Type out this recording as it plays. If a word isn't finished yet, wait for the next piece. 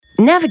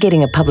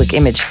Navigating a public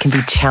image can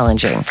be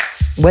challenging,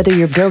 whether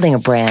you're building a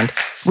brand,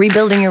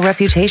 rebuilding your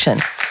reputation,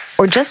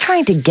 or just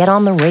trying to get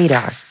on the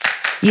radar.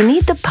 You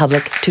need the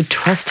public to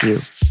trust you.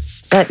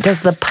 But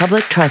does the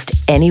public trust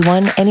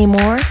anyone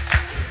anymore?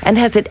 And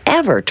has it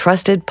ever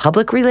trusted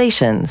public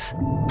relations?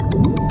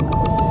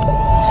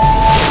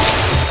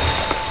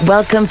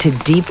 Welcome to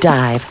Deep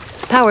Dive,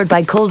 powered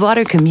by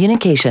Coldwater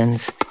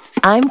Communications.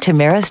 I'm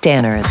Tamara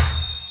Stanners.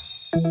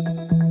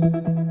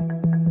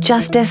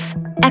 Justice,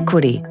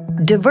 equity,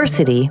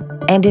 diversity,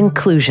 and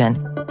inclusion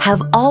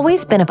have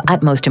always been of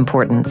utmost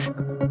importance.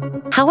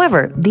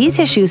 However, these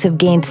issues have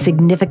gained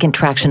significant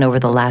traction over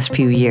the last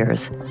few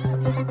years.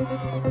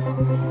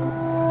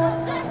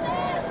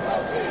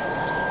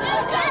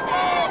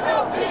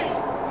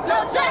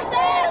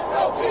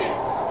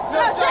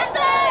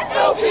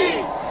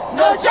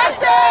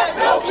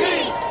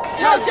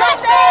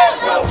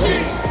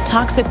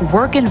 Toxic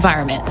work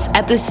environments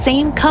at the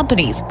same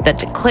companies that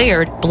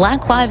declared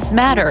Black Lives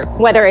Matter.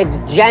 Whether it's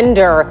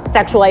gender,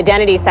 sexual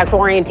identity, sexual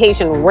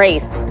orientation,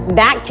 race,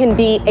 that can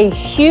be a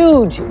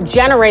huge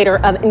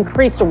generator of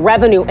increased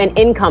revenue and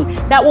income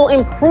that will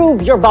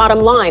improve your bottom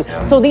line.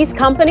 So these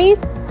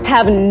companies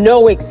have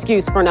no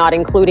excuse for not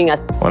including us.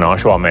 An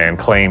Oshawa man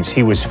claims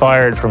he was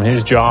fired from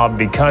his job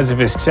because of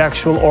his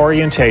sexual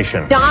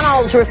orientation.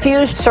 McDonald's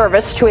refused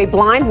service to a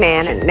blind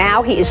man, and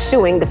now he is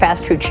suing the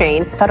fast food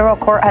chain. Federal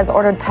court has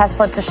ordered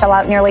Tesla to shell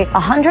out nearly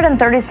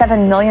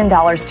 $137 million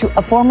to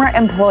a former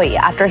employee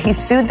after he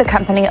sued the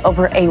company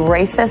over a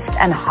racist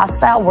and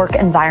hostile work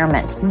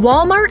environment.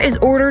 Walmart is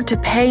ordered to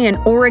pay an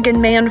Oregon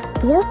man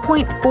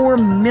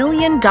 $4.4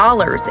 million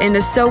in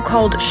the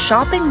so-called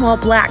shopping while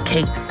black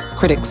case.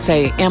 Critics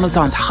say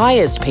Amazon's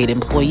highest paid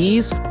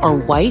employees are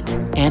white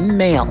and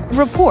male.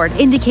 Report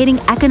indicating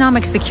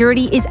economic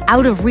security is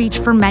out of reach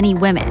for many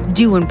women,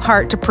 due in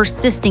part to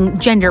persisting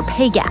gender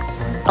pay gap.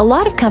 A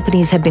lot of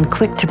companies have been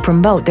quick to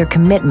promote their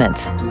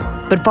commitments,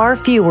 but far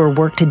fewer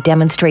work to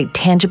demonstrate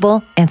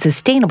tangible and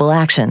sustainable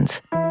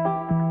actions.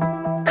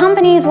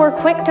 Companies were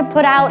quick to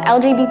put out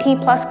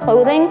LGBT plus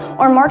clothing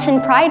or march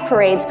in pride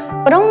parades,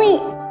 but only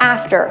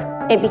after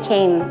it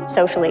became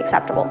socially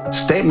acceptable.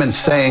 Statements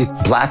saying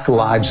Black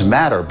Lives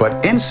Matter,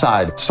 but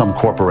inside some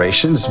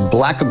corporations,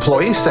 Black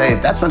employees say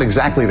that's not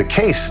exactly the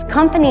case.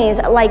 Companies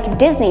like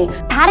Disney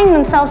patting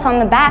themselves on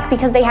the back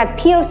because they have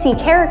POC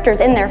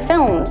characters in their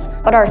films,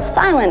 but are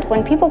silent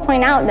when people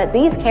point out that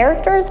these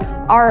characters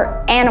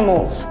are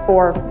animals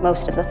for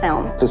most of the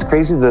film. It's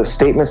crazy the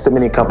statements that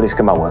many companies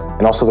come out with,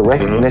 and also the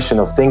recognition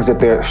of things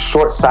that they're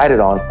short-sighted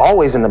on,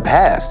 always in the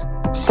past.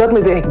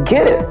 Suddenly they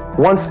get it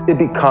once it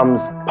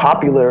becomes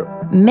popular.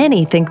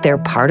 Many think they're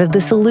part of the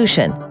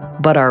solution,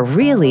 but are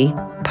really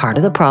part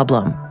of the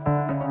problem.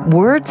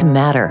 Words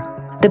matter.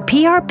 The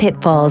PR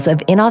pitfalls of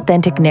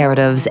inauthentic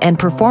narratives and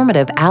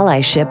performative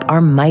allyship are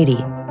mighty,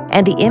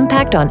 and the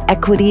impact on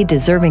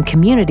equity-deserving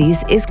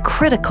communities is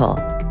critical.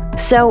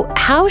 So,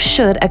 how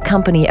should a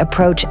company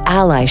approach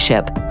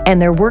allyship and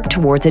their work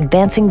towards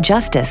advancing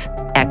justice,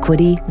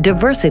 equity,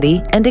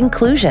 diversity, and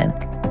inclusion?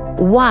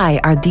 Why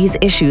are these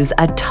issues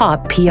a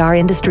top PR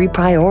industry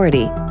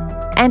priority?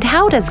 And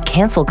how does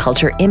cancel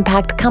culture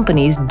impact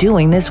companies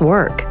doing this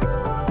work?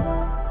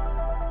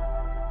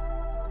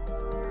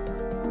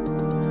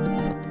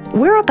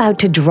 We're about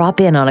to drop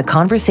in on a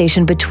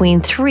conversation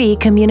between three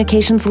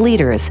communications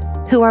leaders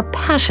who are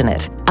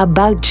passionate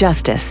about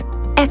justice,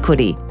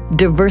 equity,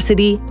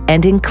 diversity,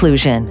 and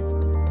inclusion.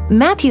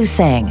 Matthew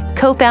Sang,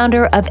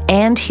 co-founder of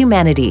And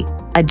Humanity,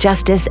 a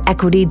justice,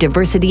 equity,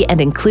 diversity,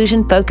 and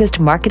inclusion-focused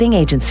marketing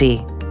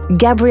agency.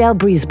 Gabrielle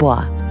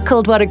Brisebois,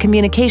 Coldwater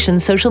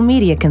Communications social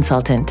media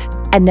consultant.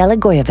 And Nella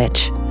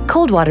Goyevich,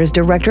 Coldwater's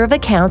Director of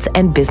Accounts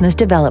and Business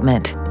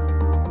Development.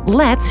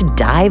 Let's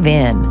dive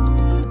in.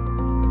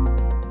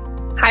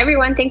 Hi,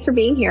 everyone. Thanks for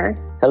being here.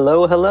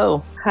 Hello,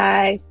 hello.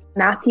 Hi.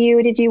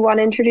 Matthew, did you want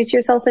to introduce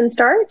yourself and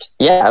start?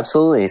 Yeah,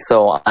 absolutely.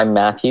 So I'm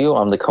Matthew.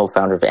 I'm the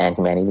co-founder of And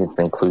Humanity. It's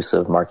an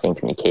inclusive marketing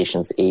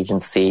communications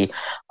agency.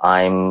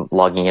 I'm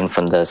logging in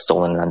from the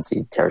stolen and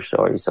unceded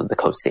territories of the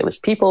Coast Salish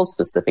people,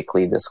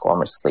 specifically the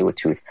Squamish,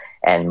 Tsleil-Waututh,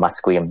 and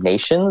Musqueam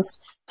nations.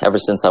 Ever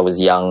since I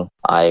was young,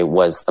 I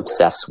was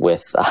obsessed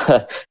with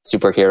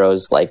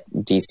superheroes like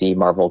DC,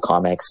 Marvel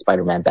Comics,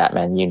 Spider-Man,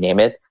 Batman, you name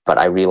it. But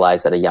I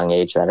realized at a young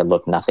age that I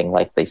looked nothing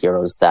like the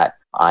heroes that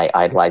I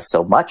idolized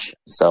so much.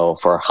 So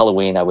for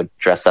Halloween, I would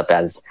dress up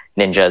as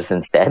ninjas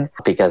instead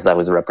because I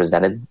was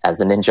represented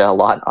as a ninja a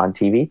lot on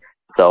TV.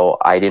 So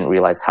I didn't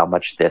realize how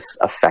much this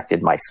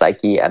affected my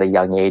psyche at a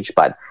young age.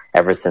 But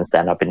ever since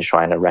then, I've been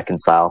trying to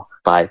reconcile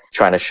by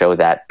trying to show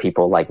that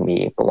people like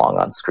me belong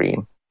on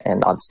screen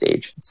and on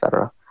stage,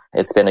 etc.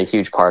 It's been a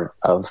huge part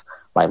of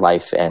my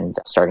life, and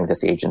starting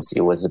this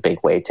agency was a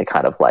big way to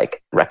kind of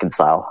like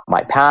reconcile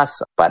my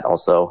past, but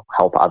also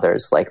help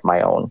others like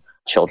my own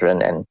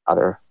children and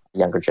other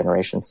younger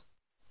generations.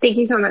 Thank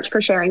you so much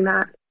for sharing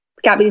that.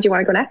 Gabby, did you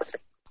want to go next?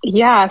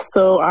 Yeah,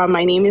 so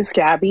my name is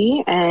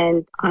Gabby,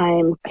 and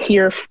I'm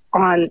here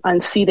on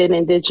unceded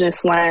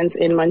Indigenous lands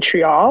in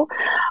Montreal.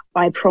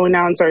 My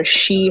pronouns are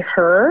she,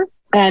 her.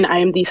 and I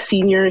am the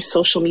senior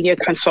social media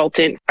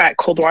consultant at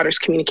Cold Waters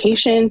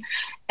Communication.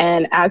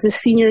 And as a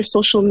senior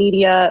social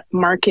media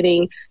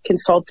marketing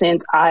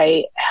consultant,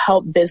 I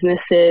help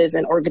businesses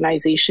and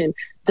organizations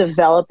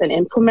develop and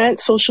implement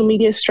social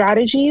media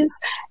strategies.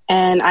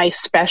 And I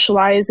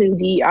specialize in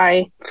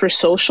DEI for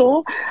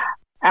social.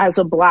 As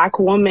a Black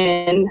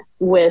woman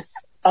with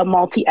a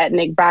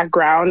multi-ethnic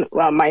background,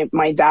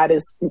 my dad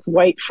is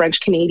white French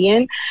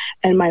Canadian,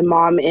 and my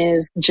mom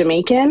is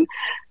Jamaican.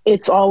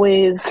 It's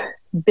always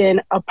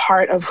been a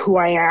part of who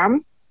I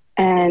am.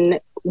 And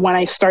when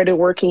I started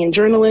working in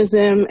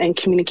journalism and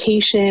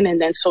communication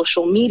and then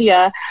social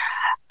media,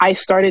 I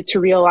started to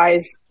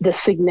realize the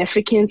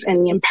significance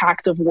and the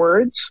impact of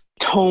words,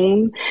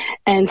 tone,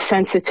 and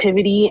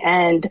sensitivity.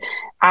 And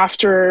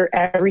after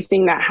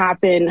everything that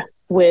happened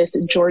with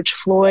George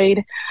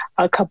Floyd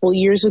a couple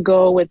years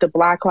ago with the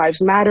Black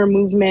Lives Matter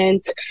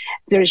movement,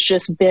 there's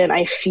just been,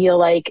 I feel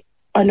like,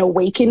 an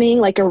awakening,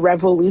 like a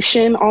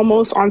revolution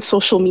almost on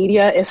social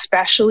media,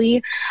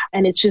 especially.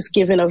 And it's just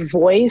given a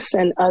voice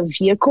and a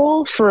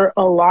vehicle for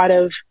a lot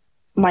of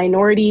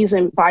minorities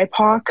and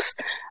BIPOCs,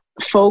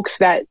 folks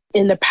that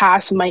in the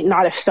past might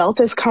not have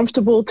felt as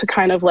comfortable to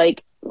kind of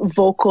like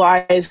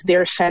vocalize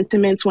their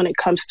sentiments when it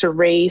comes to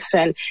race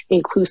and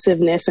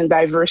inclusiveness and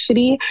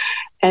diversity.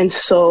 And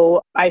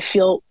so I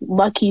feel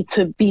lucky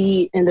to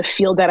be in the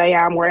field that I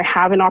am, where I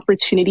have an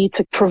opportunity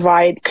to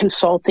provide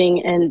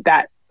consulting and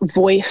that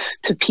voice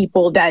to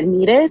people that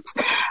need it.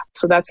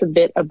 So that's a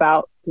bit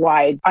about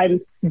why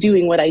I'm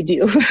doing what I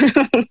do.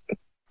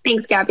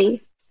 Thanks,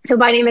 Gabby. So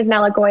my name is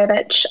Nella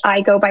Goyevich. I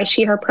go by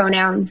she, her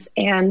pronouns,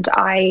 and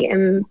I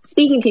am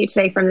speaking to you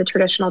today from the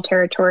traditional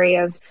territory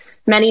of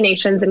many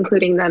nations,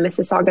 including the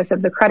Mississaugas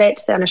of the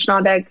Credit, the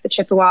Anishinaabe, the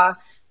Chippewa,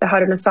 the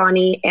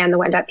Haudenosaunee, and the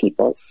Wendat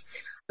peoples.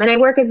 And I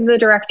work as the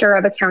Director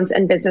of Accounts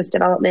and Business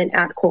Development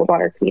at Cold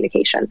Water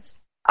Communications.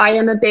 I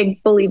am a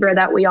big believer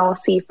that we all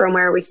see from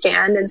where we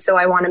stand. And so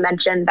I want to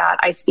mention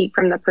that I speak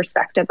from the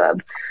perspective of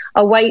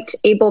a white,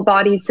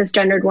 able-bodied,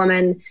 cisgendered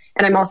woman,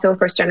 and I'm also a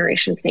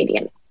first-generation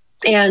Canadian.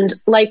 And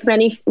like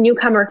many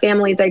newcomer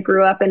families, I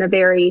grew up in a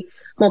very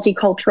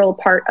multicultural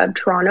part of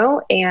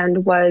Toronto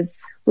and was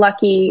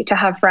lucky to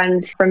have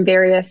friends from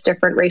various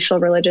different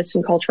racial, religious,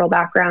 and cultural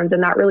backgrounds.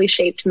 And that really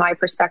shaped my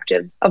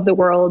perspective of the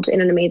world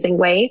in an amazing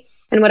way.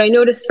 And what I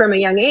noticed from a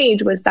young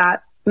age was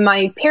that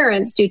my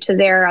parents, due to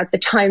their, at the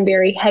time,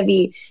 very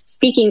heavy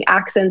speaking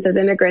accents as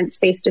immigrants,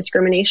 faced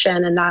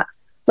discrimination, and that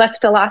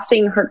left a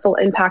lasting hurtful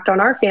impact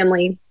on our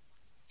family.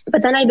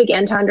 But then I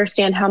began to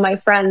understand how my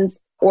friends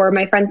or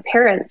my friends'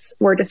 parents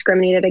were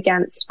discriminated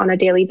against on a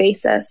daily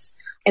basis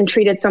and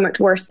treated so much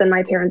worse than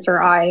my parents or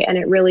I. And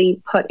it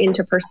really put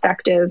into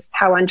perspective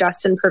how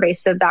unjust and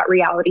pervasive that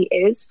reality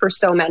is for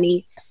so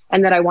many,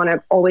 and that I want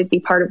to always be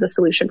part of the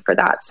solution for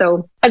that.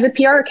 So as a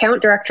PR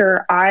account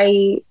director,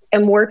 I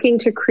am working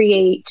to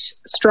create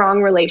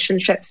strong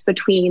relationships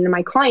between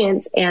my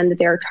clients and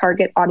their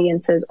target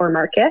audiences or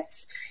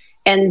markets,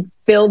 and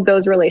build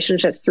those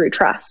relationships through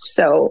trust.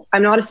 So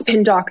I'm not a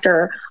spin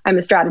doctor, I'm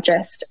a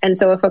strategist. And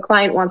so if a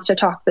client wants to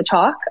talk the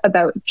talk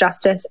about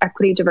justice,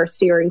 equity,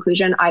 diversity, or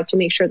inclusion, I have to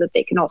make sure that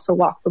they can also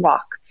walk the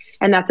walk.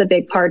 And that's a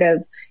big part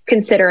of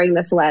considering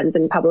this lens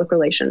in public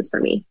relations for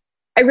me.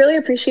 I really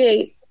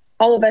appreciate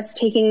all of us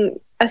taking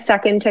a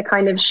second to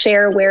kind of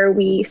share where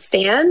we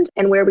stand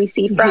and where we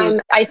see from.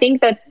 I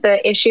think that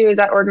the issue is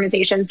that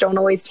organizations don't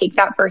always take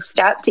that first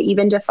step to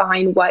even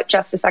define what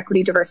justice,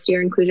 equity, diversity,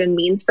 or inclusion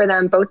means for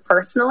them, both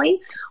personally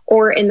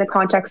or in the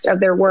context of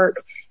their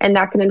work. And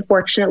that can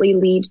unfortunately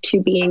lead to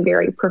being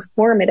very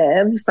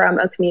performative from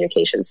a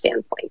communication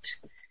standpoint.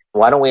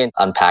 Why don't we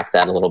unpack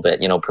that a little bit?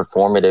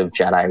 Performative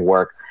Jedi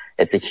work,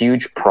 it's a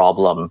huge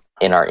problem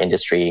in our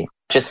industry.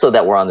 Just so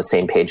that we're on the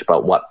same page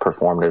about what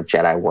performative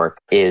Jedi work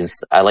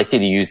is, I like to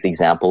use the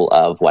example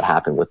of what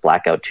happened with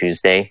Blackout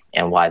Tuesday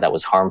and why that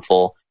was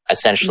harmful.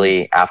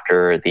 Essentially,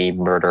 after the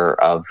murder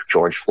of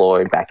George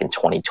Floyd back in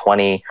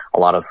 2020, a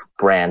lot of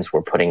brands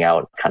were putting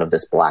out kind of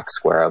this black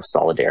square of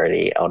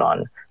solidarity out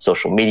on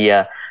social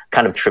media,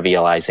 kind of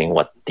trivializing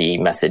what the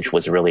message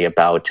was really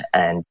about.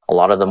 And a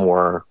lot of them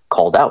were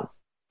called out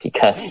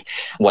because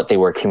what they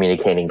were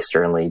communicating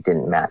externally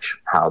didn't match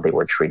how they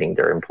were treating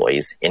their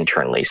employees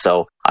internally.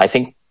 So I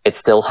think it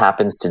still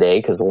happens today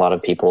because a lot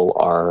of people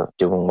are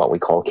doing what we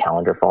call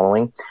calendar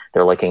following.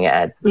 They're looking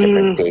at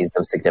different days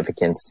of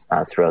significance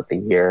throughout the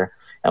year.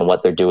 And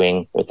what they're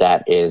doing with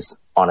that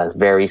is on a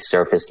very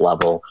surface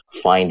level,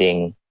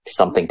 finding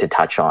something to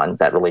touch on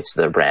that relates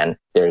to their brand.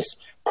 There's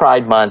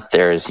Pride Month,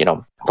 there's,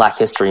 Black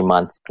History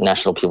Month,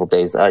 National People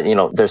Days.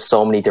 There's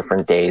so many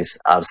different days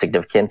of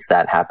significance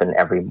that happen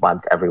every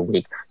month, every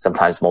week,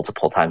 sometimes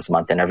multiple times a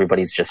month. And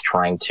everybody's just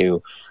trying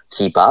to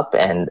keep up.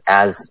 And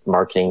as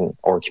marketing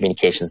or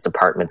communications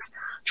departments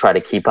try to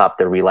keep up,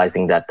 they're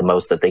realizing that the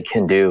most that they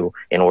can do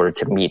in order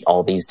to meet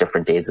all these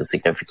different days of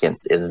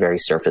significance is very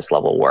surface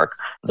level work.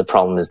 The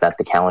problem is that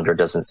the calendar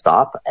doesn't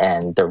stop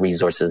and the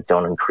resources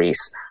don't increase,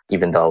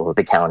 even though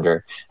the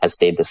calendar has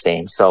stayed the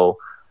same. So,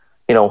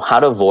 how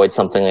to avoid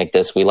something like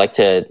this, we like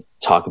to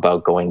talk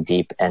about going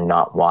deep and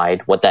not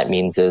wide, what that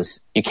means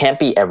is you can't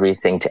be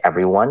everything to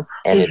everyone.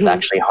 And it's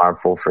actually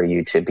harmful for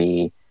you to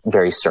be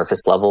very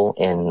surface level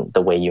in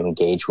the way you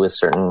engage with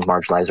certain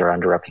marginalized or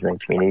underrepresented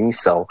communities.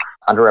 So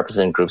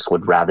underrepresented groups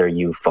would rather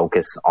you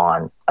focus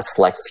on a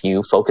select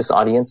few focus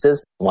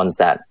audiences, ones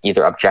that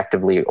either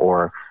objectively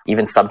or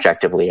even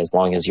subjectively, as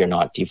long as you're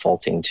not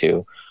defaulting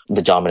to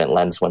the dominant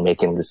lens when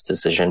making this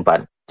decision,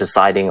 but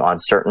deciding on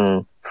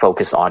certain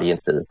focus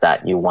audiences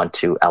that you want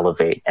to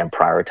elevate and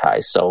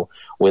prioritize. So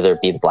whether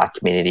it be the Black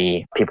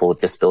community, people with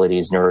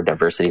disabilities,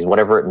 neurodiversities,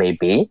 whatever it may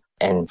be,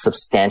 and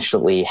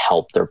substantially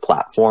help their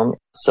platform.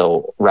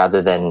 So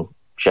rather than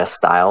just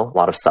style, a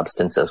lot of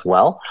substance as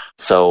well.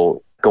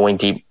 So going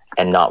deep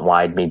and not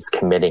wide means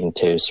committing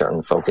to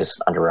certain focus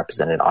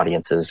underrepresented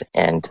audiences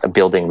and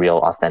building real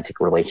authentic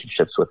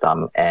relationships with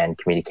them and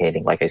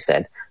communicating, like I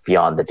said,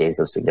 beyond the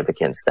days of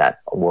significance that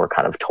we're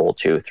kind of told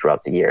to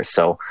throughout the year.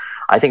 So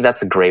I think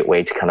that's a great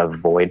way to kind of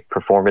avoid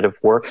performative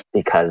work,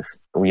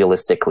 because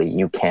realistically,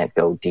 you can't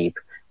go deep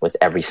with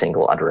every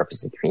single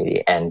underrepresented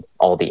community and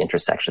all the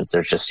intersections.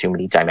 There's just too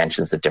many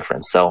dimensions of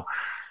difference. So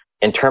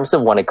in terms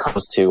of when it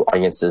comes to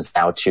audiences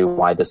now, to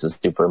why this is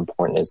super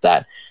important is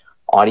that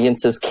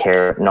audiences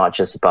care not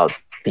just about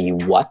the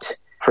what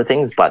for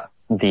things, but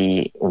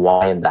the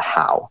why and the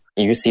how.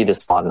 You see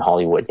this a lot in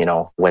Hollywood, you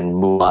know, when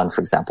Mulan,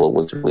 for example,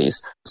 was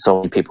released, so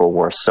many people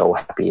were so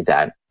happy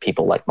that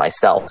people like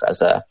myself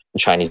as a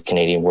Chinese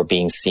Canadian were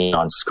being seen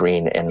on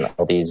screen in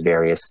all these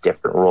various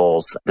different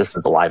roles. This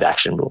is the live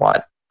action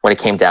Mulan. When it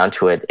came down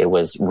to it, it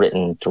was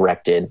written,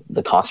 directed,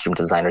 the costume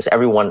designers,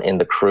 everyone in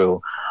the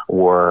crew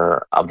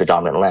were of the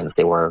dominant lens.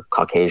 They were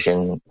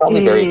Caucasian,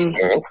 probably very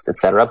experienced,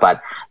 etc.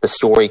 But the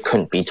story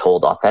couldn't be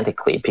told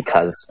authentically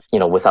because, you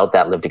know, without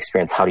that lived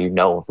experience, how do you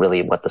know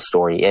really what the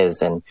story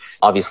is? And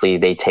obviously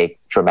they take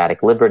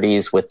dramatic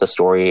liberties with the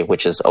story,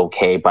 which is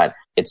okay, but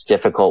it's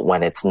difficult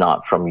when it's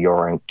not from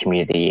your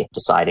community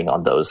deciding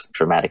on those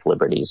dramatic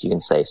liberties, you can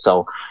say.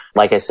 So,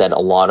 like I said, a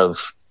lot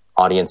of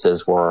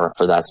audiences were,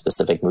 for that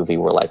specific movie,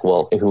 were like,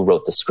 well, who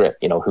wrote the script?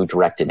 You know, who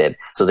directed it?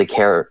 So they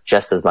care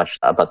just as much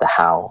about the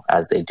how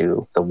as they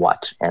do the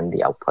what and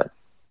the output.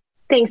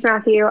 Thanks,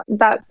 Matthew.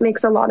 That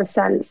makes a lot of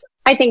sense.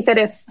 I think that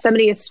if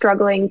somebody is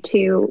struggling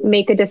to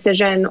make a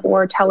decision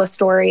or tell a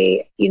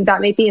story,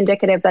 that may be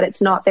indicative that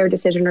it's not their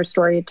decision or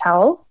story to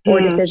tell or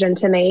decision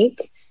to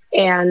make.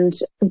 And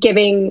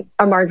giving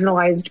a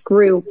marginalized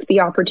group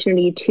the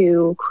opportunity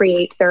to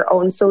create their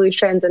own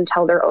solutions and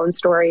tell their own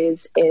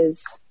stories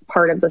is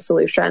part of the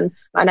solution.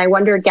 And I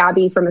wonder,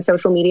 Gabby, from a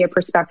social media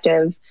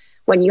perspective,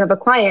 when you have a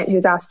client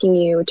who's asking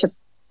you to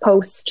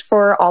post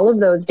for all of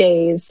those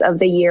days of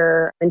the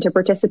year and to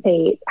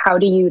participate, how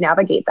do you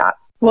navigate that?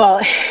 Well,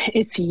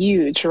 it's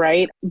huge,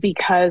 right?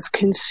 Because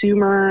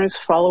consumers,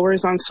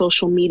 followers on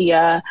social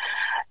media,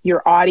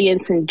 your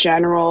audience in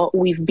general,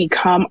 we've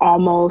become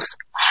almost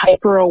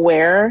hyper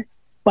aware,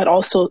 but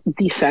also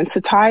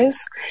desensitized.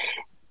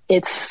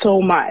 It's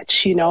so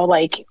much, you know,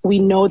 like we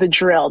know the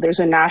drill.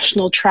 There's a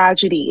national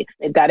tragedy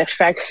that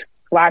affects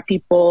Black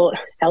people,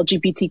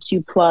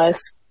 LGBTQ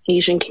plus,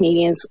 Asian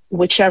Canadians,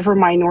 whichever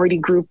minority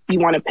group you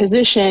want to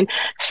position,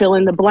 fill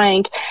in the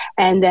blank.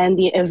 And then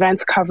the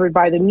events covered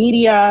by the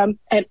media.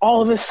 And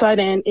all of a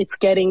sudden it's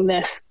getting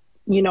this,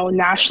 you know,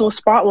 national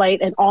spotlight,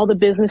 and all the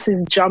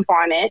businesses jump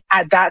on it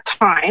at that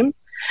time.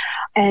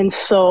 And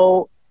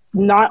so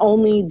not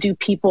only do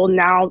people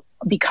now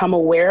become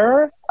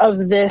aware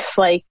of this,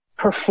 like,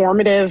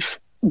 performative,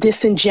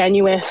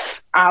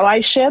 disingenuous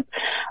allyship,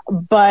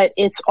 but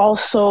it's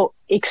also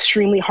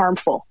extremely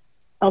harmful,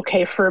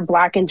 okay, for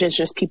Black,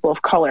 Indigenous people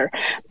of color,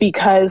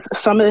 because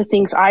some of the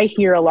things I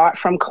hear a lot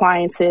from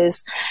clients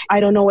is,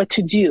 I don't know what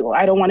to do.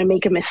 I don't want to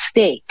make a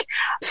mistake.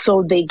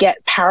 So they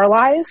get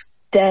paralyzed,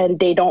 then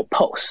they don't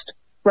post,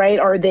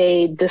 right? Or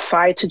they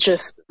decide to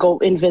just go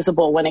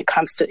invisible when it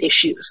comes to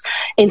issues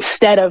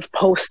instead of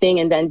posting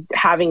and then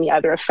having the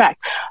other effect.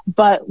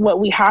 But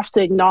what we have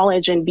to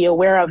acknowledge and be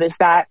aware of is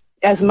that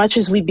as much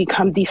as we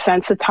become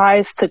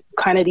desensitized to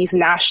kind of these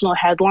national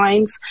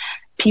headlines,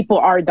 people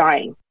are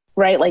dying,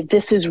 right? Like,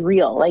 this is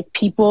real. Like,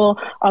 people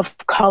of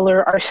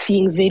color are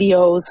seeing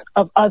videos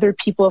of other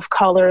people of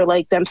color,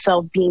 like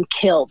themselves, being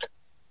killed.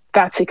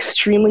 That's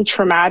extremely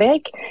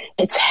traumatic.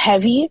 It's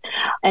heavy,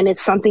 and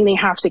it's something they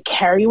have to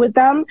carry with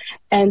them.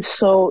 And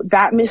so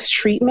that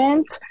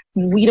mistreatment,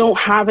 we don't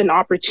have an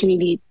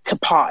opportunity to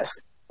pause.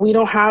 We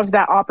don't have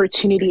that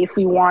opportunity if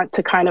we want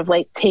to kind of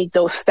like take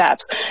those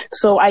steps.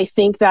 So I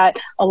think that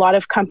a lot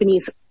of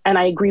companies, and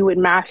I agree with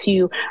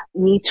Matthew,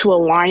 need to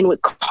align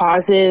with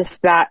causes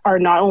that are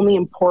not only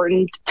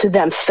important to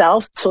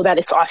themselves so that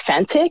it's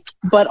authentic,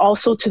 but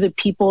also to the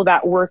people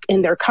that work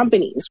in their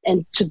companies,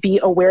 and to be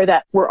aware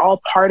that we're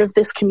all part of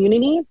this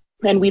community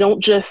and we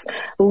don't just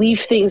leave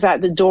things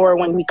at the door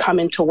when we come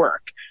into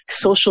work.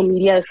 Social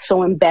media is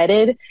so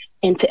embedded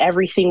into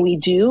everything we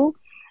do.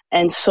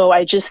 And so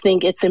I just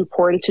think it's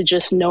important to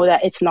just know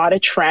that it's not a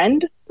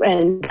trend,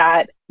 and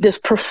that this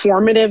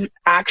performative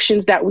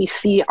actions that we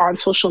see on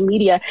social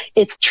media,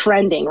 it's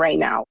trending right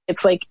now.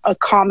 It's like a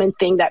common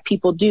thing that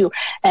people do.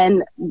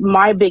 And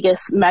my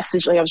biggest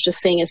message, like I was just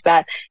saying, is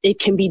that it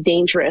can be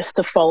dangerous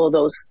to follow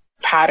those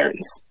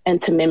patterns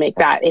and to mimic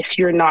that if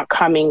you're not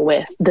coming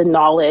with the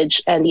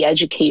knowledge and the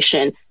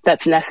education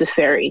that's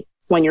necessary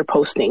when you're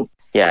posting.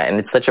 Yeah, and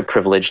it's such a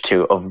privilege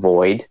to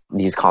avoid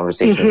these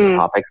conversations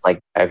topics.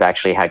 Like I've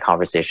actually had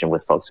conversation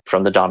with folks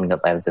from the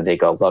dominant lens and they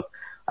go, look,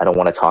 I don't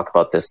want to talk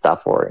about this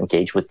stuff or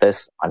engage with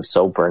this. I'm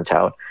so burnt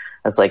out.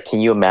 I was like,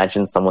 can you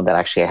imagine someone that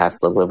actually has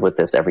to live with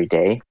this every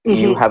day?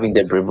 You having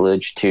the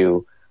privilege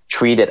to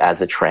treat it as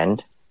a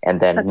trend and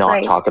then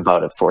not talk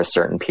about it for a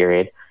certain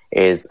period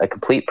is a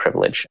complete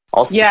privilege.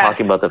 Also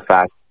talking about the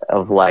fact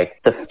of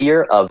like the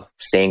fear of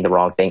saying the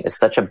wrong thing is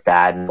such a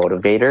bad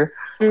motivator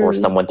for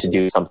someone to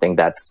do something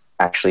that's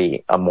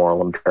actually a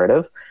moral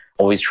imperative.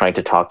 Always trying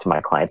to talk to my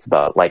clients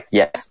about like,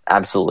 yes,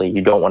 absolutely,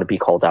 you don't want to be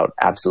called out.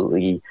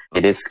 Absolutely,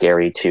 it is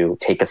scary to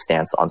take a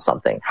stance on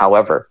something.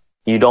 However,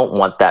 you don't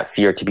want that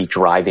fear to be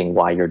driving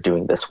why you're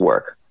doing this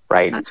work,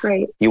 right? That's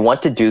right. You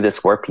want to do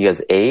this work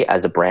because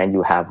as a brand,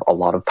 you have a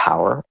lot of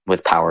power.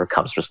 With power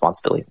comes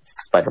responsibility. It's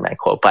a Spider-Man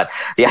quote, but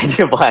the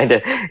idea behind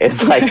it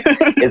is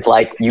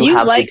like you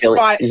have like the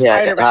ability.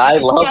 Spider-Man. I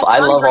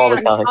love all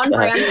the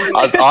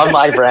comments on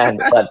my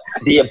brand, but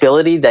the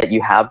ability that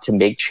you have to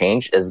make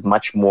change is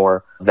much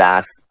more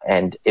vast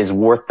and is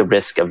worth the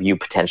risk of you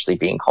potentially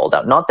being called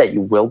out. Not that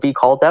you will be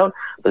called out,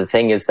 but the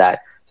thing is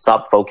that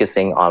stop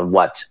focusing on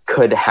what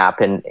could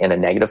happen in a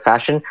negative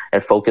fashion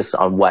and focus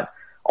on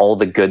all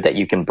the good that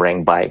you can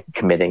bring by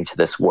committing to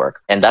this work.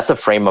 And that's a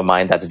frame of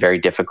mind that's very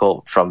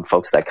difficult from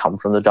folks that come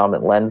from the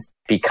dominant lens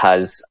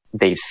because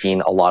they've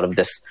seen a lot of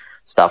this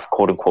stuff,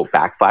 quote unquote,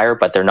 backfire,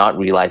 but they're not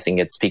realizing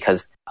it's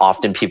because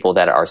often people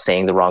that are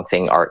saying the wrong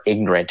thing are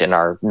ignorant and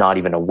are not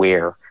even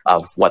aware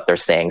of what they're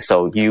saying.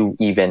 So you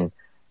even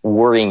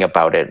worrying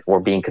about it or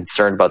being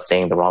concerned about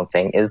saying the wrong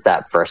thing is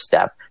that first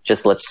step.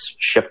 Just let's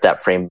shift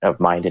that frame of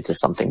mind into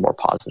something more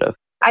positive.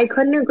 I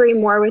couldn't agree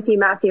more with you,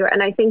 Matthew.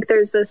 And I think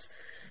there's this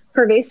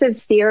pervasive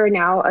fear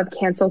now of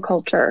cancel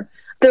culture.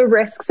 The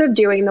risks of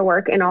doing the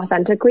work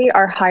inauthentically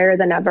are higher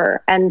than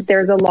ever. And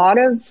there's a lot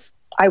of,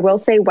 I will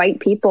say, white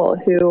people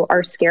who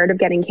are scared of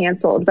getting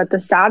canceled. But the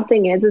sad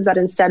thing is that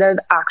instead of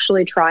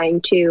actually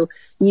trying to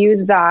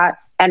use that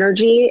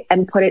energy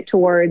and put it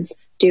towards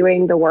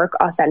doing the work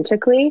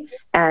authentically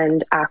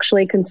and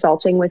actually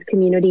consulting with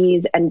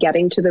communities and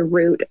getting to the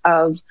root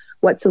of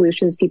what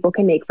solutions people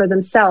can make for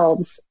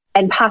themselves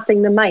and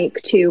passing the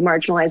mic to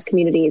marginalized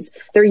communities,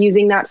 they're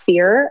using that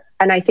fear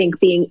and I think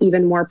being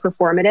even more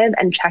performative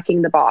and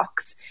checking the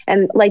box.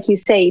 And like you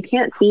say, you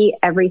can't be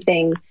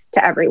everything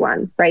to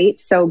everyone, right?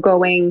 So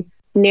going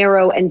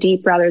narrow and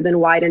deep rather than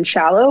wide and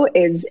shallow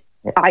is,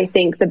 I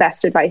think, the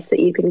best advice that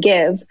you can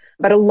give.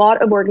 But a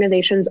lot of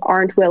organizations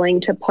aren't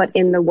willing to put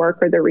in the work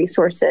or the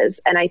resources.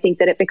 And I think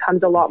that it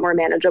becomes a lot more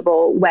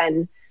manageable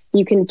when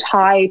you can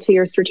tie to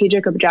your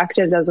strategic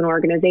objectives as an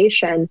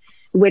organization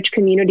which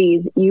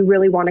communities you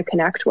really want to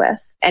connect with.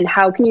 And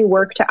how can you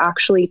work to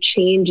actually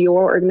change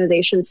your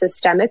organization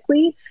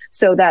systemically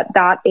so that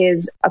that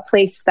is a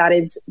place that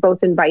is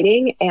both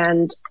inviting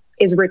and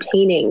is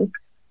retaining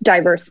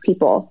diverse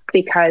people,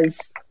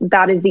 because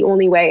that is the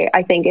only way,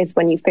 I think, is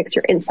when you fix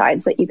your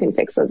insides that you can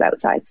fix those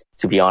outsides.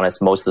 To be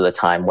honest, most of the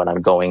time when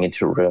I'm going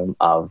into a room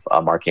of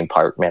a marketing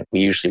department, we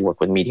usually work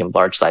with medium,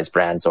 large size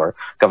brands or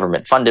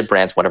government funded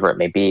brands, whatever it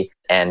may be.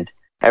 And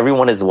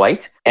everyone is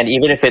white. And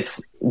even if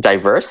it's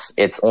diverse,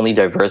 it's only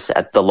diverse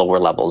at the lower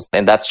levels.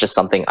 And that's just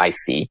something I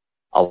see.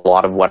 A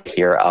lot of what I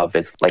hear of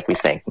is, like we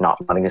say,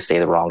 not wanting to say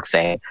the wrong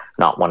thing,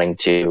 not wanting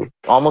to,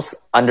 almost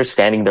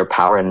understanding their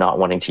power and not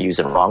wanting to use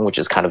it wrong, which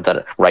is kind of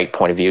the right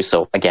point of view.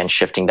 So again,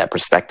 shifting that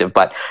perspective.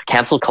 But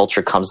cancel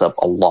culture comes up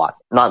a lot.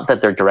 Not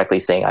that they're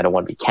directly saying, I don't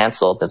want to be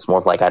canceled. It's more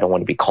of like, I don't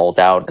want to be called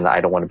out and I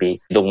don't want to be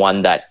the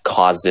one that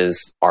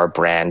causes our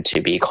brand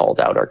to be called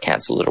out or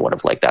canceled or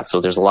whatever like that.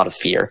 So there's a lot of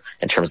fear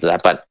in terms of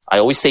that. But I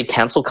always say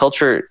cancel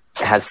culture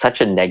has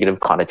such a negative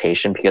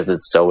connotation because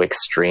it's so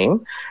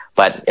extreme.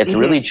 But it's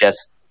really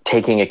just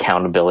taking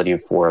accountability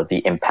for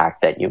the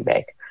impact that you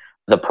make.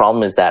 The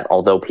problem is that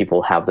although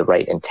people have the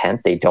right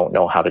intent, they don't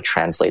know how to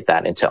translate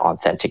that into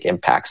authentic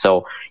impact.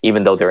 So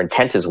even though their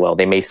intent is well,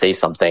 they may say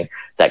something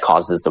that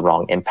causes the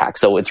wrong impact.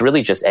 So it's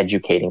really just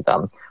educating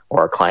them or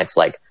our clients,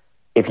 like,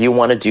 if you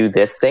want to do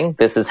this thing,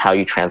 this is how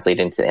you translate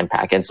into the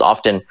impact. And it's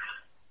often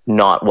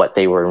not what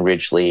they were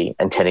originally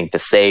intending to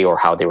say or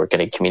how they were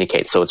going to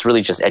communicate. So it's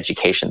really just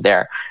education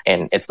there.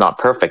 And it's not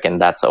perfect,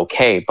 and that's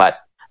okay. But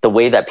the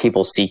way that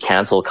people see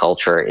cancel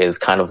culture is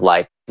kind of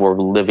like we're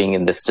living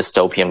in this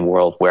dystopian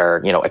world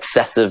where, you know,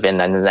 excessive and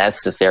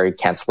unnecessary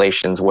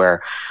cancellations, where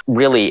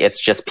really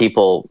it's just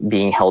people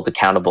being held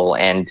accountable.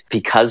 And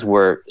because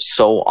we're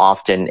so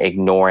often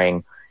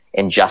ignoring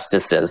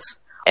injustices,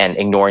 and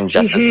ignoring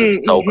justice is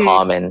so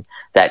common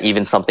that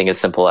even something as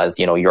simple as,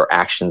 you know, your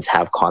actions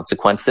have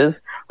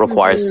consequences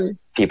requires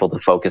people to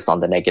focus on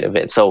the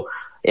negative. So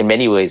in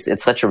many ways,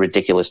 it's such a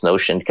ridiculous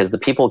notion because the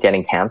people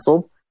getting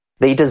canceled,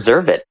 they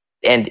deserve it.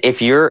 And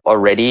if you're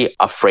already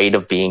afraid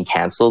of being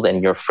canceled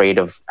and you're afraid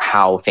of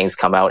how things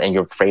come out and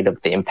you're afraid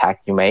of the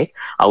impact you make,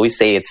 I always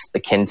say it's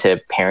akin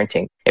to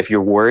parenting. If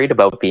you're worried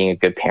about being a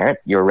good parent,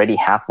 you're already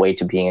halfway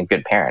to being a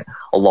good parent.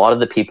 A lot of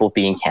the people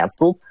being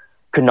canceled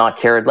could not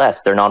care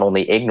less. They're not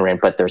only ignorant,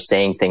 but they're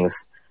saying things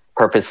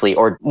purposely,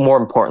 or more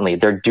importantly,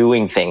 they're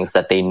doing things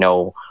that they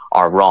know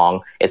are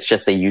wrong. It's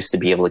just they used to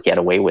be able to get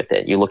away with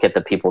it. You look at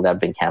the people that have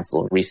been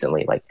canceled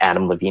recently, like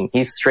Adam Levine.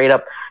 He's straight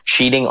up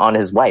cheating on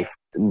his wife.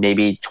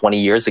 Maybe 20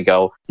 years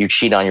ago, you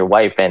cheat on your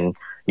wife and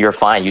you're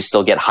fine. You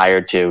still get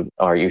hired to,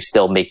 or you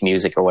still make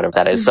music or whatever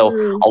that is. So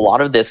a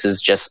lot of this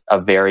is just a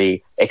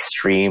very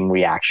extreme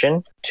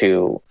reaction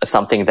to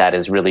something that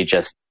is really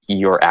just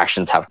your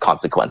actions have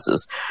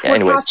consequences.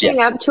 We're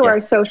catching up to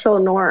our social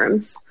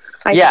norms.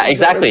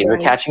 Exactly. We're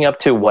catching up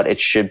to what it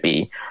should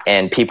be.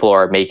 And people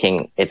are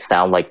making it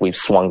sound like we've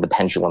swung the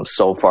pendulum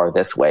so far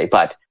this way.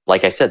 But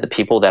like I said, the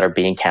people that are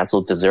being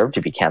canceled deserve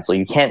to be canceled.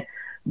 You can't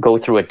go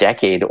through a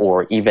decade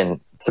or even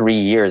 3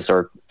 years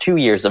or 2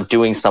 years of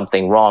doing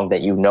something wrong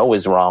that you know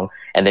is wrong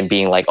and then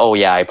being like, oh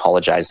yeah, I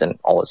apologize and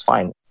all is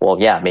fine.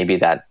 Well, yeah, maybe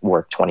that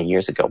worked 20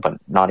 years ago, but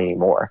not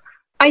anymore.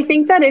 I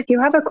think that if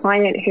you have a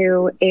client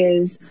who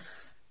is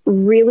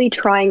really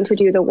trying to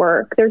do the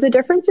work, there's a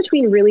difference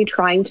between really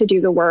trying to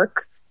do the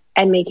work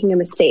and making a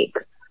mistake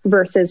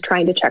versus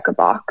trying to check a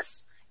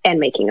box and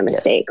making a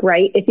mistake,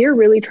 right? If you're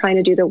really trying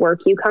to do the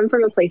work, you come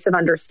from a place of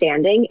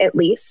understanding, at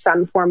least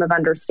some form of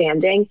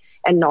understanding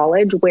and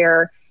knowledge,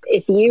 where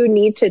if you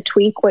need to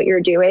tweak what you're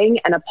doing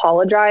and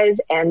apologize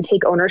and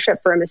take ownership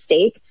for a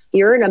mistake,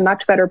 you're in a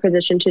much better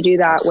position to do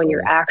that when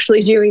you're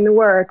actually doing the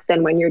work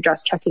than when you're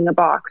just checking a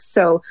box.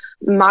 So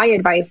my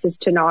advice is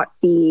to not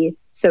be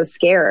so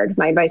scared.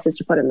 My advice is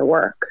to put in the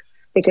work,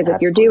 because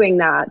if you're doing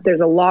that,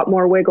 there's a lot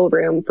more wiggle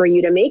room for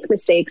you to make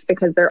mistakes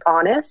because they're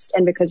honest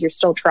and because you're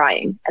still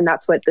trying. And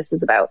that's what this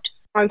is about.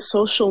 On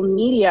social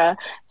media,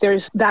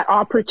 there's that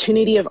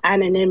opportunity of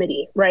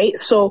anonymity, right?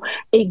 So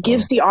it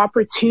gives the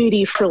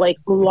opportunity for like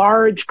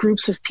large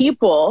groups of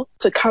people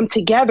to come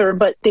together,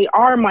 but they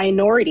are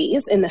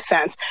minorities in the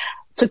sense,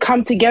 to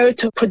come together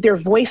to put their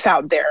voice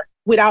out there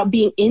without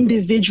being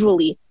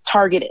individually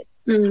targeted.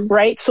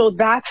 Right? So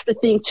that's the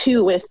thing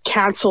too with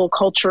cancel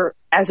culture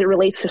as it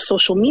relates to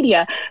social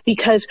media,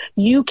 because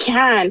you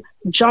can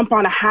jump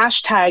on a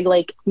hashtag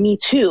like Me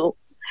Too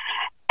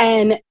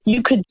and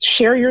you could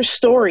share your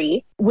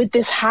story with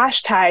this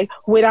hashtag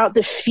without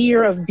the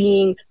fear of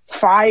being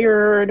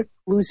fired,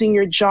 losing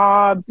your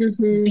job,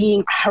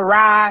 being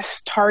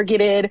harassed,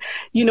 targeted.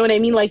 You know what I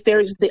mean? Like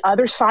there's the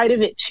other side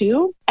of it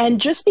too.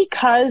 And just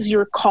because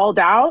you're called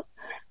out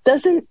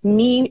doesn't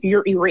mean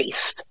you're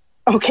erased.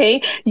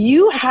 Okay,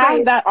 you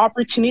have that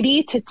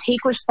opportunity to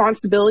take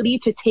responsibility,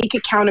 to take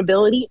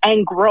accountability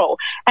and grow.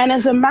 And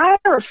as a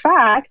matter of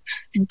fact,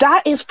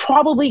 that is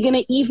probably going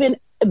to even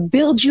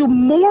build you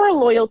more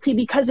loyalty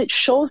because it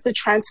shows the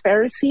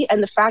transparency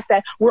and the fact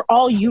that we're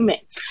all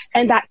humans.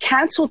 And that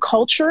cancel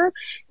culture,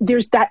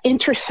 there's that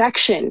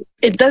intersection.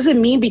 It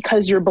doesn't mean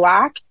because you're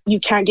Black, you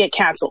can't get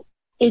canceled.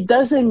 It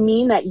doesn't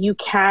mean that you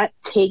can't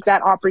take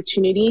that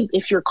opportunity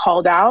if you're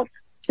called out.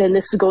 Then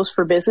this goes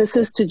for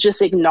businesses to just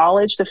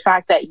acknowledge the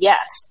fact that,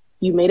 yes,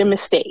 you made a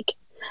mistake,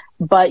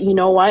 but you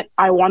know what?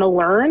 I want to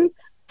learn,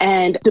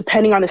 and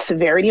depending on the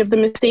severity of the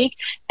mistake,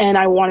 and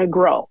I want to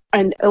grow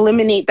and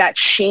eliminate that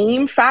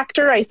shame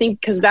factor. I think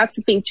because that's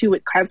the thing too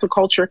with cancel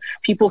culture,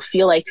 people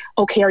feel like,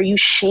 okay, are you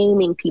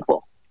shaming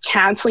people,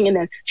 canceling and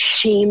then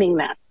shaming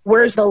them?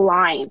 Where's the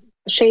line?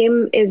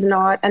 Shame is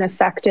not an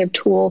effective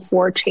tool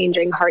for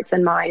changing hearts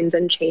and minds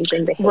and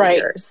changing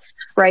behaviors,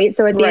 right?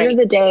 So at the end of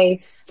the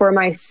day, for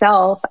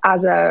myself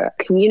as a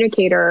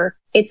communicator,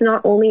 it's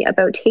not only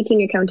about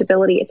taking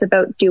accountability, it's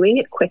about doing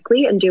it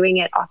quickly and doing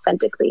it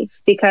authentically.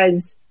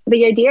 Because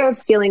the idea of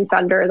stealing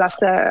thunder,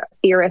 that's a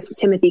theorist,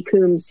 Timothy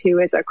Coombs, who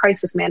is a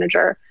crisis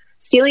manager.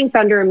 Stealing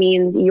thunder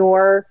means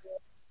you're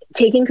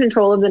taking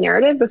control of the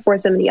narrative before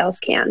somebody else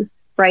can,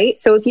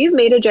 right? So if you've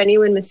made a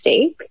genuine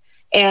mistake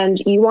and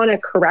you want to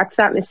correct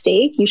that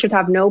mistake, you should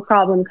have no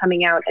problem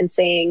coming out and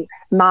saying,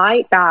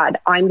 my bad,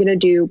 I'm going to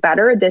do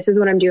better. This is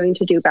what I'm doing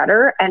to do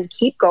better, and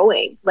keep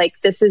going. Like,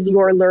 this is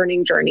your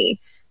learning journey.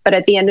 But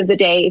at the end of the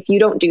day, if you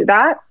don't do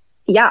that,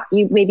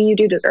 maybe you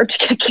do deserve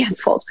to get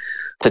canceled.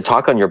 To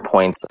talk on your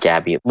points,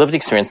 Gabby, lived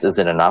experience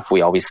isn't enough.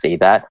 We always say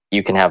that.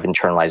 You can have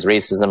internalized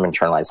racism,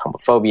 internalized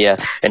homophobia,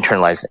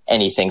 internalized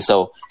anything.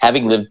 So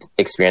having lived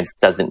experience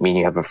doesn't mean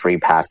you have a free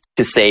pass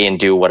to say and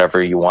do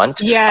whatever you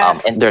want.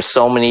 Yes. And there's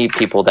so many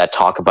people that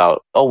talk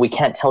about, oh, we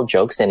can't tell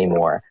jokes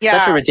anymore. Yeah.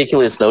 Such a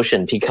ridiculous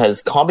notion,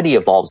 because comedy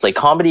evolves. Like,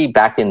 comedy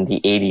back in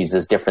the 80s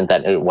is different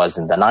than it was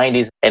in the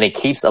 90s, and it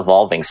keeps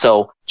evolving.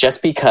 So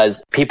just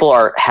because people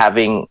are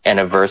having an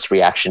adverse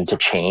reaction to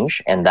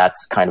change, and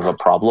that's kind of a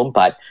problem,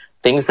 but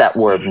things that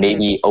were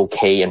maybe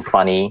okay and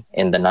funny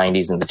in the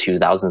 90s and the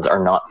 2000s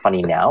are not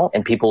funny now,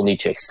 and people need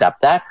to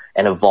accept that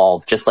and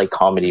evolve, just like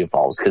comedy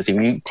evolves. Because if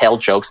you tell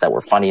jokes that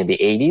were funny in the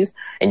 80s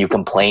and you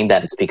complain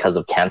that it's because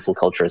of cancel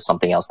culture or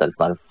something else that's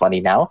not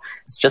funny now,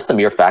 it's just the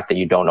mere fact that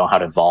you don't know how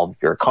to evolve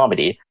your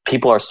comedy.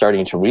 People are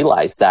starting to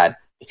realize that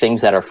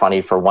things that are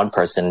funny for one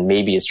person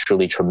maybe is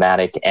truly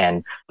traumatic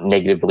and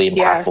negatively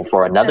impactful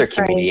for another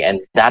community. Right.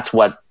 And that's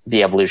what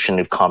the evolution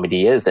of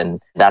comedy is.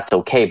 And that's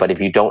okay. But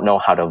if you don't know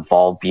how to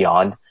evolve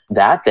beyond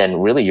that, then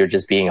really you're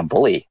just being a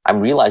bully. I'm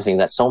realizing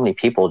that so many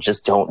people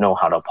just don't know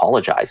how to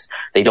apologize.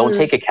 They don't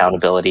take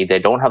accountability. They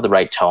don't have the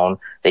right tone.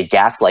 They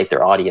gaslight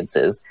their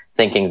audiences,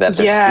 thinking that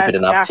they're stupid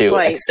enough to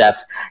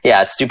accept.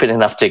 Yeah, it's stupid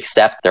enough to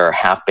accept their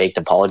half-baked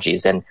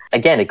apologies. And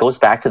again, it goes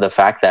back to the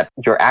fact that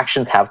your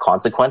actions have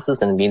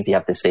consequences, and it means you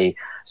have to say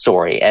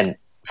sorry. And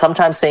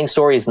sometimes saying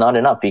sorry is not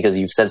enough because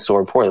you've said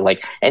sorry poorly.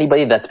 Like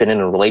anybody that's been in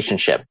a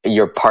relationship,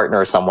 your partner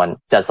or someone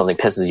does something,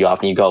 pisses you off,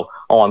 and you go,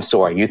 "Oh, I'm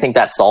sorry." You think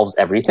that solves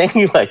everything?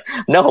 You're like,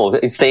 no,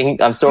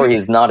 saying I'm sorry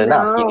is not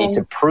enough. You need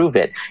to prove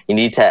it. You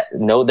need to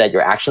know that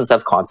your actions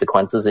have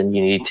consequences, and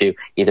you need to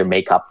either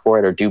make up for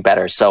it or do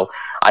better. So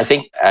I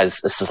think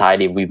as a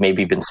society, we've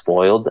maybe been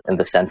spoiled in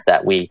the sense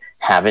that we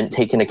haven't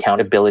taken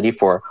accountability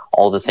for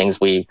all the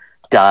things we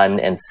done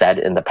and said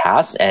in the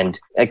past. And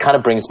it kind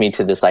of brings me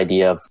to this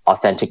idea of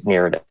authentic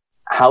narrative.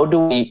 How do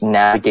we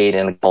navigate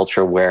in a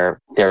culture where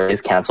there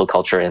is cancel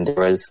culture and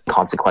there is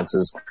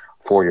consequences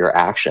for your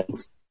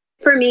actions?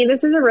 For me,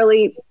 this is a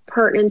really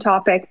pertinent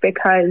topic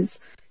because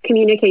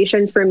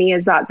communications for me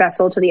is that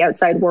vessel to the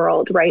outside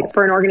world, right?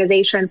 For an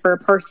organization, for a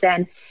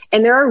person.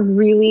 And there are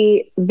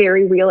really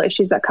very real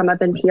issues that come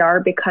up in PR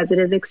because it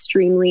is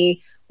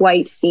extremely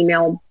white,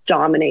 female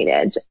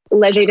dominated.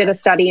 Leger did a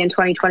study in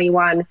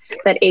 2021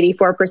 that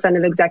 84%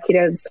 of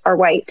executives are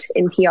white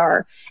in PR.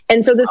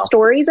 And so the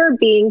stories are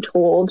being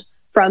told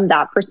from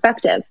that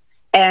perspective.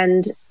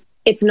 And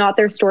it's not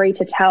their story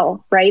to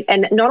tell, right?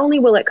 And not only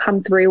will it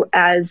come through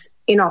as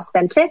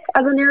inauthentic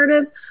as a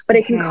narrative, but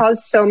it can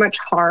cause so much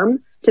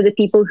harm to the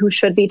people who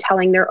should be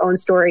telling their own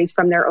stories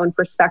from their own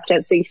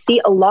perspective. So you see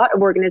a lot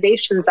of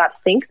organizations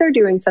that think they're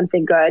doing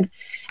something good.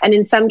 And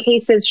in some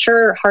cases,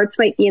 sure, hearts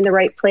might be in the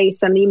right place.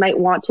 Somebody might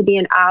want to be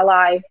an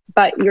ally,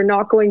 but you're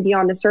not going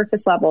beyond the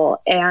surface level.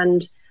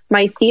 And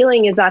my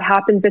feeling is that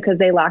happens because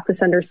they lack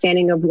this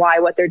understanding of why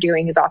what they're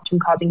doing is often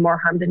causing more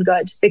harm than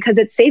good, because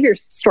it's savior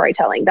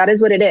storytelling. That is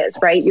what it is,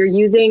 right? You're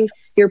using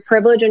your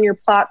privilege and your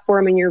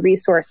platform and your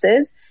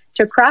resources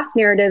to craft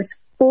narratives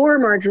for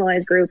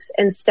marginalized groups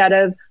instead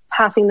of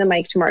passing the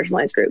mic to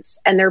marginalized groups.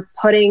 And they're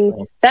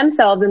putting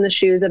themselves in the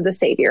shoes of the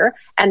savior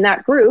and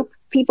that group,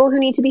 people who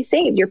need to be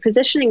saved. You're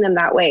positioning them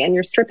that way and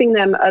you're stripping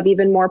them of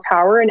even more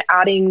power and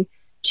adding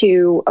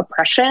to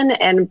oppression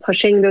and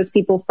pushing those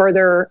people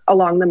further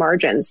along the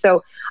margins.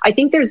 So I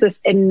think there's this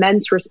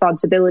immense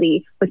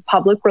responsibility with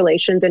public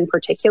relations in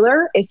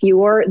particular. If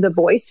you are the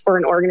voice for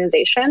an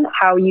organization,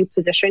 how you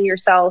position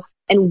yourself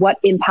and what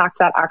impact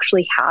that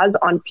actually has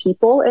on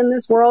people in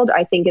this world,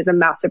 I think is a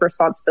massive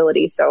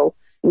responsibility. So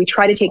we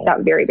try to take that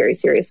very, very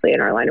seriously in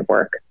our line of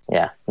work.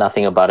 Yeah,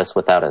 nothing about us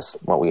without us,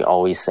 what we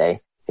always say.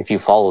 If you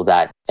follow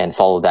that and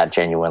follow that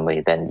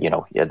genuinely, then,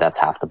 that's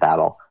half the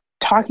battle.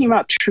 Talking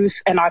about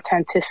truth and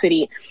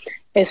authenticity,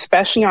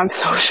 especially on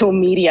social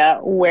media,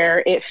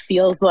 where it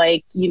feels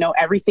like,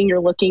 everything you're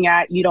looking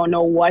at, you don't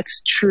know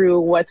what's true,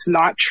 what's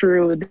not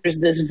true. There's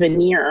this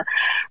veneer.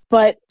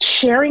 But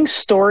sharing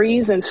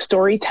stories and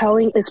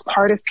storytelling is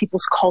part of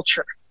people's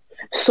culture.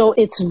 So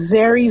it's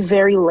very,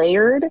 very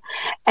layered.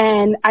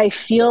 And I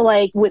feel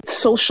like with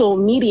social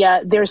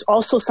media, there's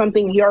also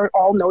something we are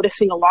all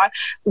noticing a lot,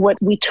 what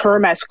we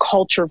term as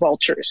culture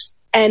vultures.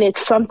 And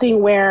it's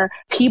something where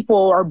people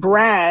or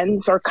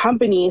brands or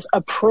companies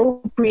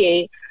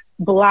appropriate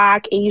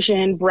Black,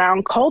 Asian,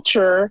 brown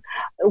culture,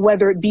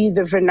 whether it be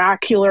the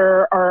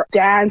vernacular or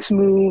dance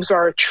moves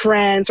or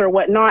trends or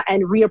whatnot,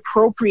 and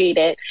reappropriate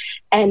it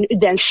and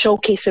then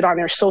showcase it on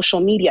their social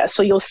media.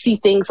 So you'll see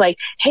things like,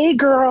 "Hey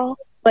girl,"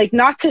 like,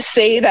 not to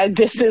say that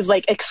this is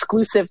like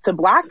exclusive to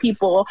Black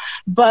people,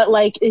 but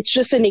like, it's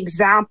just an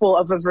example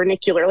of a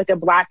vernacular, like a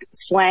Black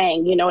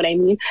slang, you know what I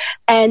mean?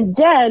 And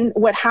then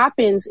what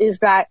happens is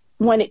that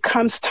when it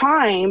comes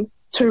time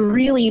to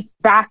really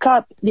back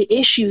up the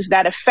issues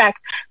that affect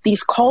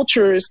these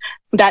cultures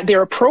that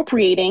they're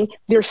appropriating,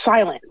 they're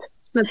silent.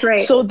 That's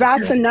right. So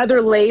that's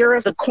another layer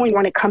of the coin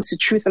when it comes to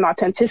truth and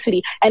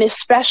authenticity. And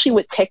especially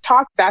with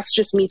TikTok, that's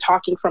just me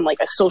talking from like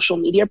a social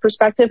media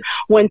perspective.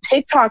 When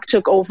TikTok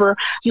took over,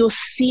 you'll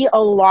see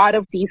a lot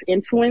of these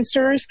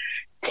influencers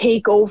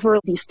take over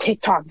these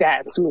TikTok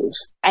dance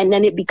moves. And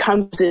then it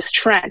becomes this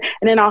trend.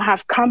 And then I'll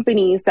have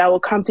companies that will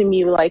come to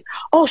me like,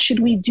 "Oh, should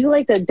we do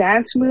like the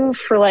dance move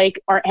for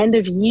like our end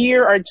of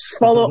year or just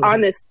follow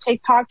on this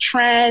TikTok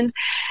trend?"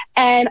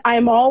 And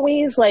I'm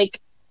always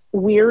like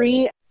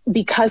weary,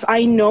 because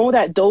I know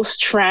that those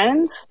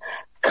trends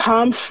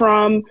come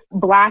from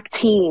Black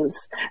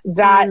teens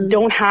that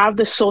don't have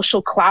the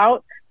social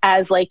clout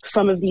as like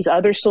some of these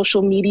other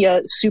social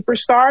media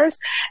superstars.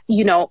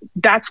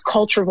 That's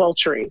culture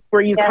vulturing,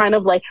 where you kind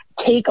of like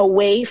take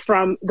away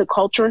from the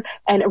culture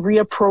and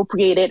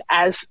reappropriate it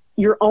as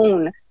your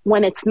own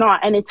when it's not.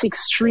 And it's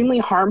extremely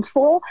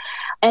harmful.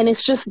 And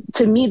it's just,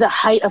 to me, the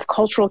height of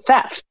cultural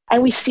theft.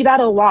 And we see that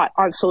a lot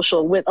on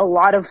social with a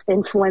lot of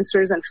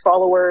influencers and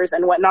followers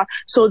and whatnot.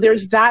 So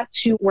there's that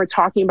too. We're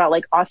talking about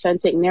like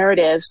authentic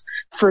narratives.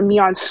 For me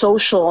on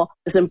social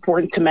is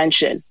important to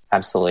mention.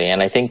 Absolutely.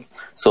 And I think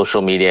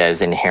social media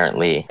is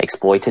inherently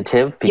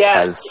exploitative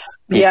because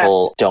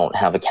people don't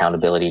have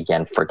accountability,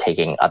 again, for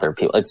taking other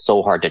people. It's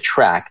so hard to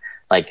track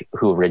like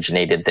who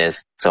originated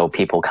this. So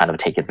people kind of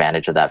take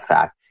advantage of that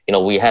fact. You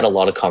know, we had a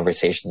lot of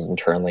conversations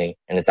internally,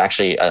 and it's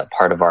actually a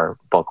part of our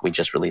book. We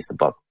just released a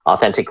book,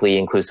 Authentically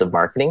Inclusive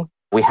Marketing.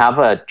 We have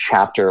a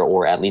chapter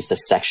or at least a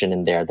section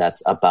in there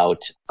that's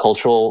about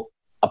cultural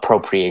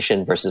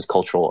appropriation versus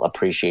cultural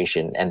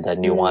appreciation and the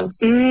nuanced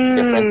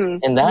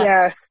difference in that.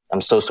 Yes. I'm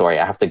so sorry.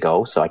 I have to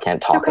go, so I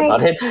can't talk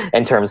about it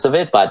in terms of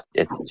it, but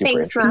it's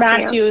super interesting.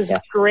 Matthew, it was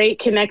great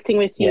connecting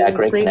with you. Yeah, it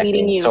was great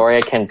meeting you. Sorry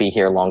I can't be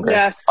here longer.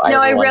 Yes.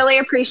 No, I really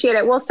appreciate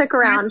it. We'll stick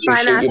around.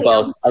 Bye, Matthew. You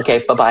both.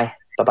 Okay, bye-bye.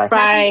 Bye-bye.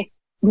 Bye.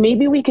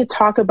 Maybe we could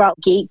talk about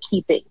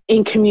gatekeeping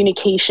in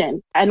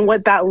communication and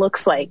what that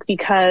looks like,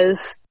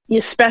 because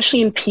especially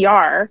in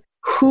PR,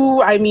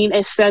 who, I mean,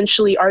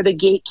 essentially are the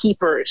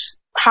gatekeepers?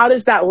 How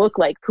does that look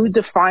like? Who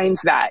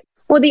defines that?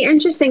 Well, the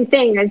interesting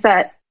thing is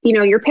that, you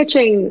know, you're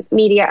pitching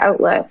media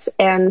outlets,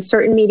 and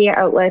certain media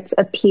outlets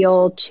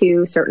appeal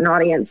to certain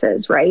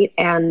audiences, right?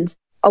 And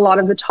a lot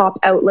of the top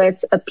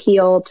outlets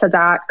appeal to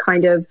that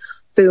kind of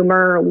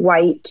boomer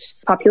white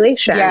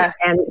population. Yes.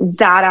 And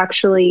that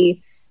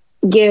actually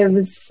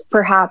gives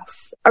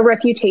perhaps a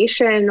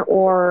reputation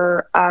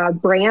or a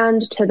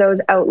brand to those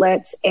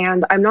outlets.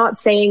 And I'm not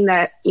saying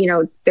that, you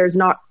know, there's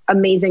not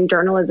amazing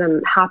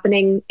journalism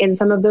happening in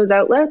some of those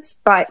outlets,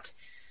 but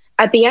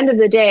at the end of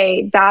the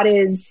day, that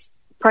is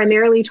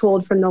primarily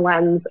told from the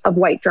lens of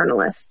white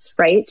journalists,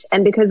 right?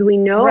 And because we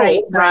know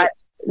that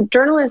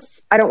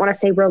journalists, I don't want to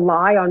say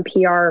rely on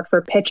PR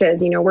for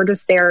pitches, you know, we're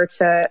just there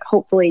to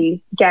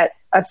hopefully get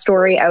a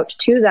story out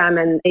to them,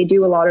 and they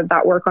do a lot of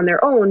that work on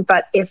their own.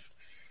 But if,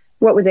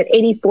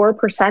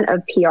 84%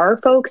 of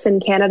PR folks in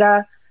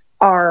Canada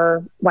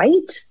are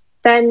white,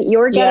 then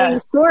you're getting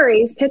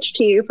stories pitched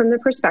to you from the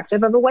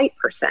perspective of a white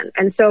person.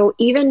 And so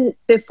even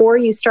before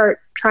you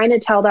start trying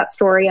to tell that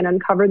story and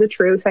uncover the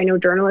truth, I know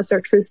journalists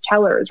are truth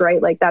tellers,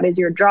 right? Like that is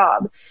your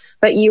job,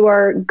 but you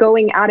are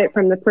going at it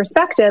from the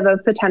perspective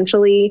of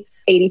potentially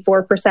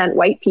 84%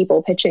 white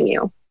people pitching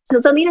you. So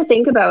it's something to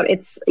think about.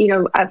 It's, you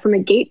know, from a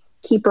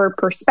gatekeeper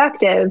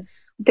perspective,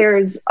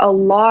 there's a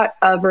lot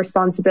of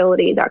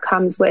responsibility that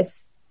comes with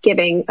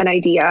giving an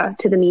idea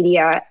to the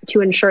media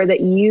to ensure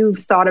that you've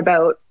thought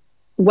about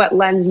what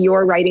lens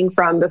you're writing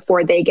from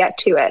before they get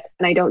to it.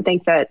 And I don't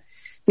think that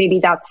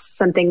maybe that's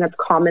something that's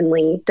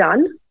commonly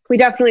done. We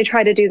definitely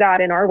try to do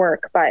that in our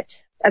work, but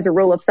as a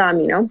rule of thumb,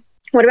 you know.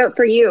 What about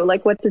for you?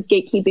 Like, what does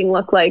gatekeeping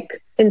look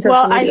like in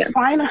social media? I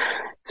find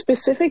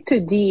specific to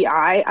DEI,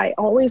 I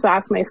always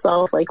ask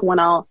myself, like when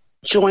I'll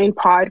join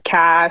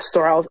podcasts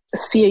or I'll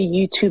see a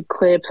YouTube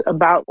clips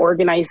about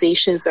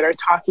organizations that are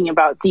talking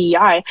about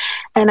DEI,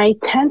 and I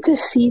tend to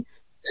see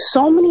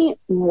so many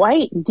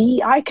white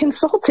DEI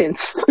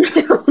consultants,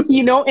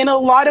 you know, in a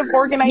lot of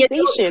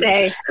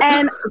organizations.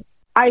 And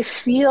I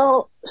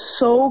feel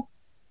so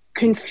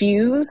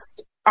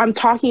confused. I'm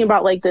talking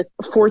about like the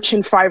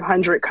Fortune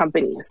 500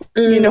 companies.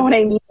 You know what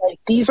I mean? Like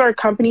these are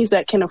companies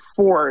that can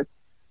afford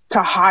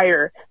to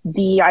hire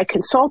DEI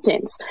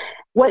consultants.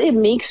 What it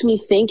makes me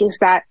think is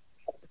that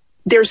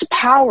there's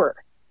power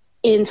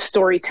in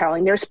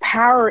storytelling. There's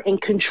power in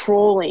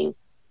controlling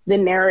the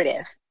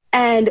narrative.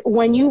 And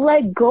when you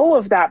let go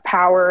of that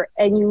power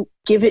and you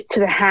give it to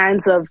the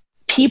hands of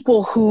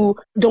people who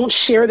don't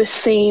share the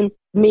same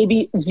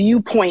maybe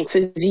viewpoints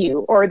as you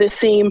or the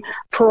same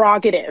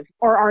prerogative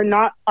or are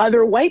not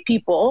other white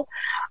people,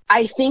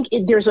 I think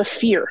there's a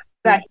fear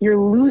that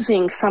you're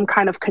losing some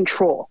kind of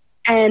control.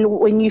 And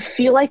when you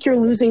feel like you're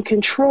losing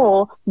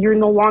control, you're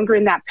no longer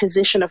in that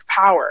position of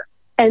power.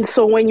 And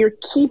so when you're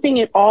keeping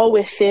it all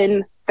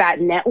within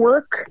that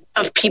network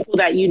of people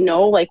that you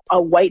know, like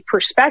a white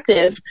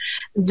perspective,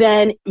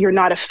 then you're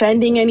not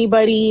offending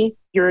anybody.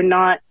 You're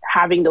not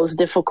having those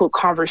difficult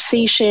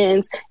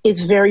conversations.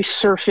 It's very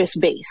surface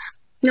based.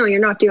 No,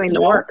 you're not doing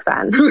the work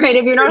then, right?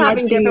 If you're not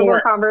having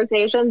difficult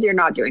conversations, you're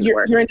not doing the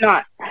work. You're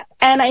not.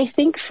 And I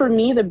think for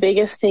me, the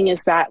biggest thing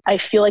is that I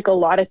feel like a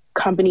lot of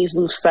companies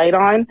lose sight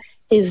on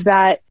is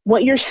that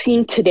what you're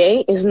seeing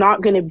today is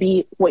not going to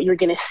be what you're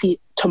going to see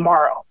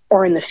tomorrow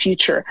or in the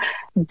future.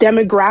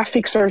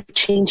 Demographics are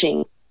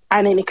changing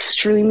at an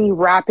extremely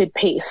rapid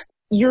pace.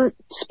 You're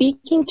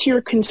speaking to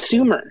your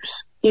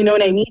consumers, you know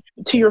what I mean?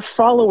 To your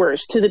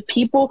followers, to the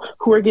people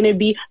who are going to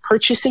be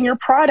purchasing your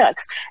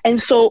products.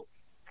 And so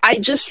I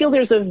just feel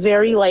there's a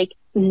very like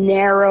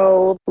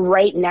narrow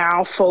right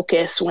now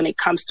focus when it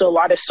comes to a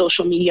lot of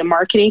social media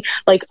marketing.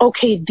 Like,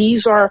 okay,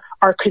 these are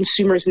our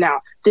consumers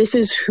now. This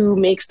is who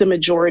makes the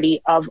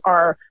majority of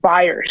our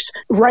buyers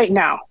right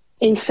now,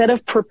 instead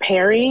of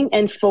preparing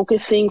and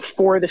focusing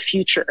for the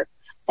future.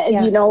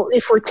 And, you know,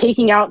 if we're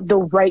taking out the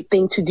right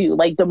thing to do,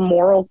 like the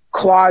moral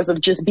clause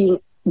of just being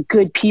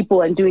good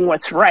people and doing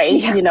what's right.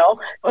 You know,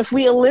 if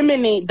we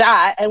eliminate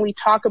that and we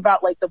talk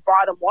about like the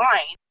bottom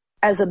line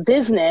as a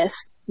business,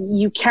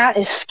 you can't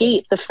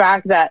escape the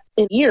fact that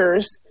in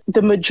years,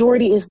 the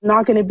majority is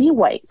not going to be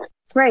white.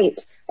 Right.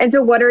 And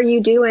so what are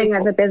you doing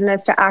as a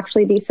business to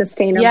actually be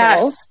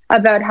sustainable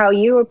about how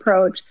you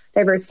approach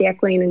diversity,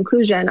 equity, and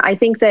inclusion? I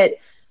think that,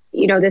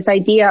 you know, this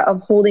idea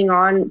of holding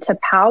on to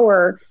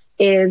power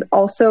is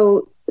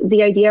also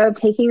the idea of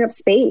taking up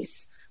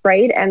space,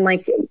 right? And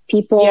like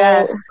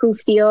people who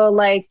feel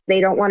like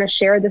they don't want to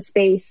share the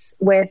space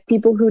with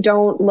people who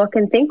don't look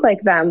and think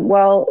like them.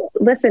 Well,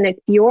 listen, if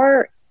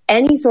you're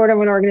any sort of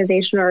an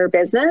organization or a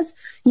business,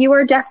 you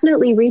are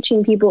definitely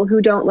reaching people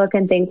who don't look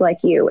and think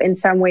like you in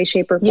some way,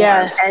 shape, or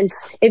form. And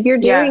if you're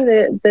doing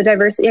the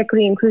diversity,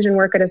 equity, inclusion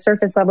work at a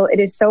surface level, it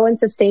is so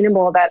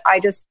unsustainable that I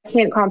just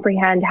can't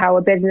comprehend how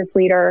a business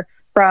leader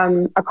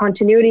from a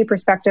continuity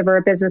perspective or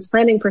a business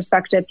planning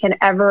perspective can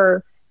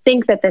ever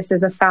think that this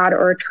is a fad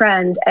or a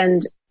trend,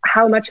 and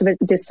how much of a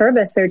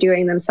disservice they're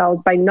doing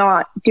themselves by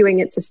not doing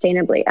it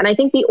sustainably. And I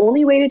think the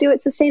only way to do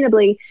it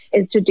sustainably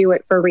is to do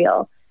it for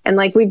real. And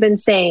like we've been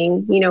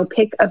saying, you know,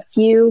 pick a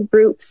few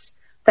groups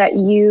that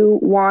you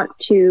want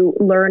to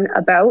learn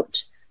about,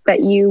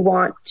 that you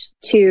want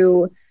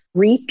to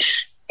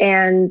reach,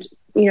 and,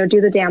 you know,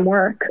 do the damn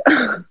work.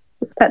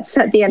 That's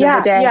at the end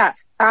of the day. Yeah,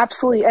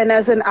 absolutely. And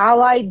as an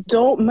ally,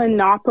 don't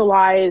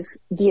monopolize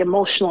the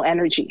emotional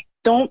energy.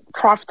 Don't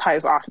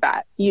profitize off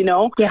that, you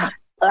know? Yeah.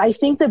 I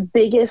think the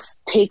biggest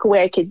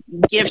takeaway I could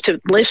give to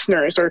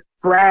listeners or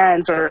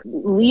brands or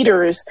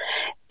leaders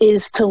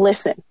is to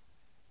listen.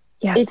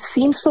 Yeah. It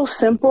seems so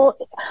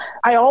simple.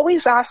 I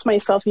always ask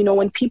myself, you know,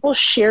 when people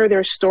share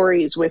their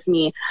stories with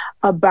me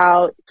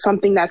about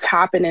something that's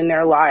happened in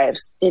their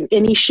lives in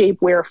any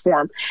shape, way, or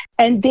form,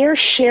 and they're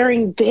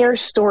sharing their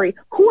story,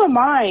 who am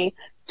I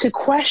to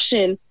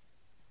question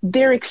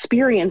their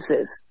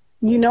experiences?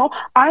 You know,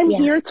 I'm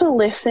here to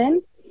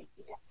listen.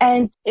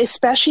 And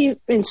especially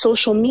in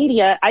social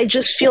media, I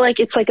just feel like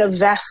it's like a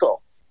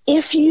vessel.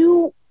 If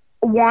you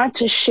want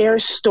to share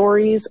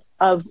stories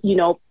of, you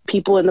know,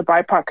 people in the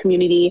BIPOC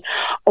community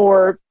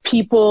or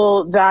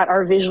people that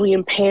are visually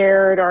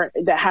impaired or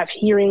that have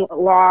hearing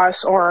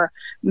loss or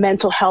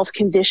mental health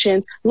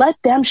conditions, let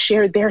them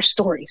share their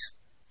stories.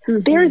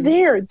 They're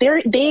there.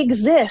 They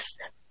exist.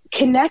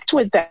 Connect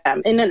with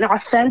them in an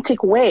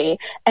authentic way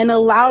and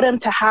allow them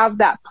to have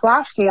that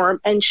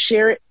platform and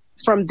share it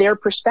from their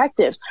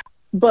perspectives.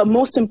 But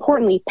most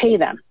importantly, pay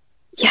them.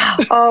 Yeah.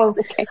 Oh,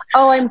 okay.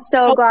 Oh, I'm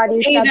so glad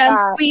you said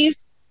that.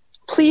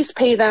 Please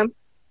pay them.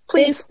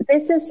 Please.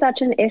 This is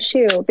such an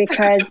issue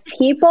because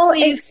people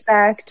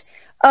expect,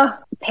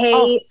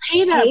 pay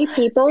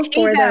people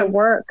for their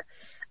work.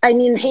 I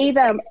mean, pay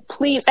them,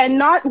 please. And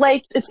not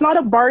like, it's not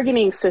a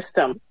bargaining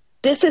system.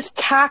 This is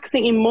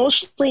taxing,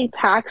 emotionally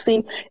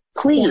taxing.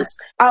 Please.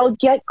 I'll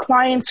get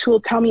clients who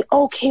will tell me,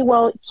 okay,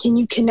 well, can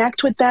you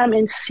connect with them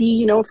and see,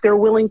 you know, if they're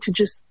willing to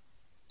just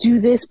do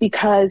this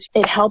because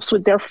it helps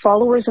with their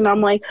followers. And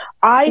I'm like,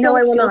 I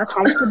don't feel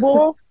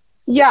comfortable.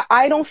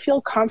 I don't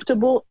feel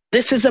comfortable.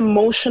 This is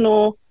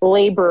emotional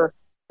labor.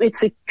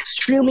 It's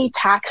extremely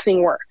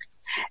taxing work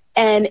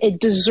and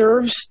it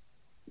deserves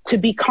to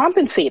be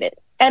compensated.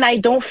 And I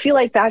don't feel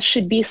like that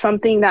should be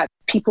something that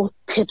people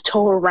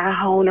tiptoe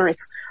around or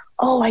it's,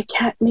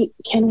 can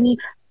we,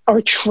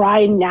 or try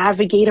and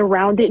navigate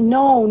around it.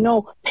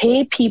 No,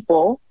 pay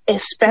people,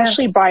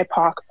 especially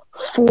BIPOC,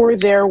 for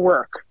their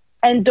work.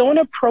 And don't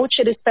approach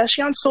it,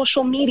 especially on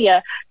social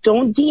media.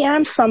 Don't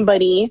DM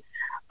somebody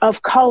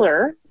of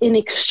color in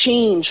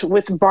exchange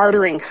with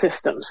bartering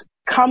systems.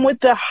 Come with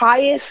the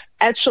highest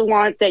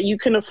echelon that you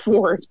can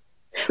afford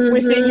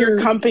within your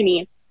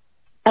company.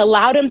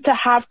 Allow them to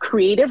have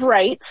creative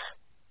rights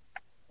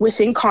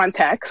within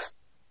context,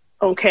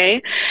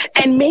 okay?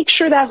 And make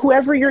sure that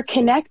whoever you're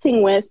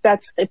connecting with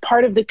that's a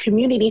part of the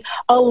community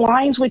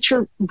aligns with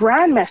your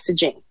brand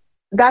messaging.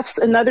 That's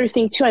another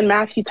thing too, and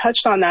Matthew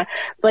touched on that.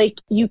 Like,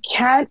 you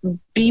can't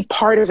be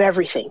part of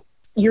everything.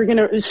 You're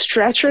going to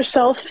stretch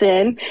yourself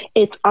thin.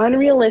 It's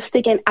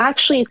unrealistic, and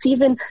actually it's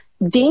even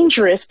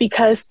dangerous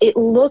because it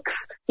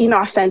looks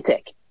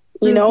inauthentic.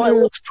 You know, it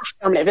looks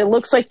performative. It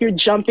looks like you're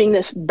jumping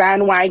this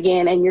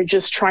bandwagon and you're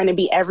just trying to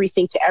be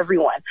everything to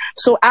everyone.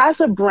 So as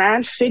a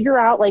brand, figure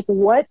out like,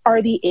 what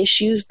are the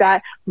issues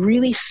that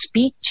really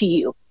speak to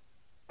you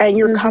and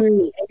your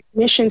company and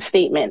your mission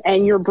statement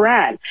and your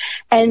brand,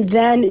 and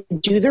then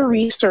do the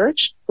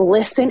research,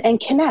 listen, and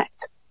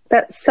connect.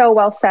 That's so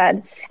well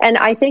said. And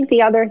I think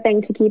the other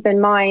thing to keep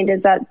in mind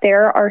is that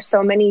there are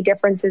so many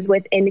differences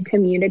within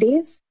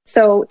communities.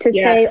 So to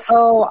say,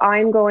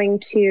 I'm going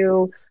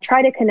to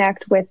try to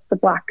connect with the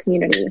Black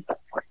community,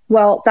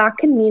 well, that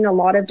can mean a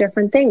lot of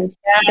different things.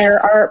 There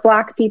are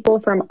Black people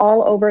from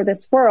all over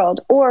this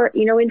world, or,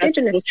 you know,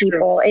 Indigenous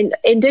people. And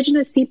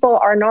Indigenous people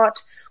are not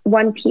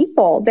one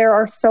people. There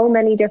are so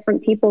many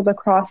different peoples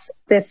across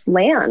this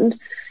land.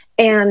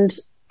 And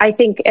I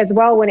think as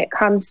well, when it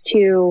comes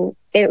to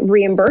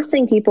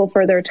reimbursing people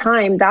for their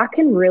time, that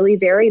can really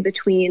vary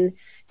between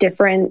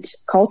different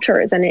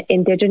cultures and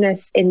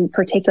Indigenous, in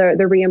particular,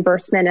 the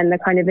reimbursement and the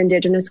kind of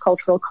Indigenous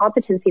cultural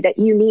competency that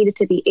you need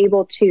to be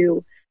able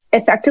to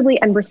effectively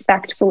and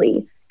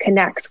respectfully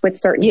connect with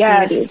certain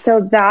communities. So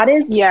that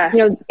is,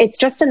 it's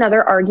just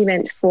another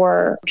argument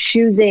for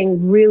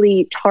choosing,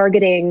 really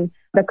targeting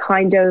the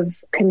kind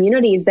of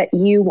communities that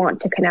you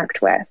want to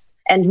connect with,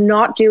 and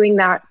not doing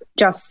that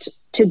just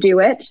to do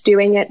it,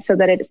 doing it so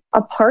that it's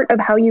a part of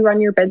how you run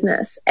your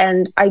business.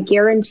 And I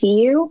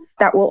guarantee you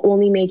that will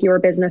only make your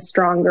business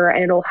stronger,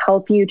 and it'll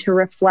help you to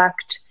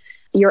reflect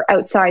your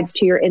outsides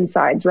to your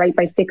insides, right?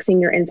 By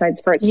fixing your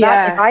insides first. If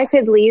I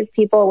could leave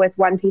people with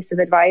one piece of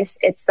advice,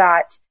 it's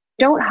that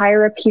don't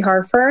hire a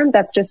PR firm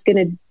that's just going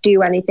to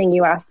do anything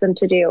you ask them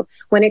to do.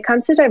 When it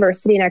comes to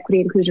diversity and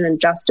equity, inclusion,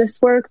 and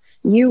justice work,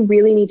 you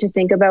really need to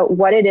think about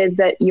what it is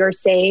that you're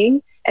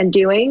saying and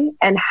doing,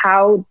 and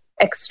how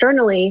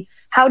externally,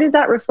 how does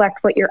that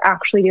reflect what you're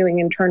actually doing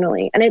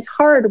internally? And it's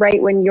hard,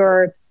 right? When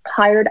you're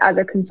hired as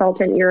a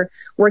consultant, you're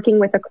working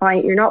with a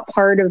client, you're not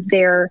part of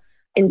their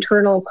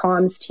internal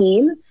comms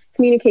team,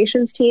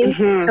 communications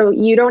team. So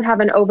you don't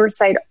have an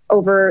oversight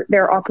over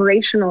their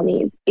operational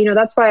needs.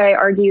 That's why I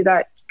argue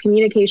that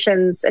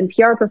communications and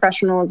PR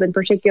professionals in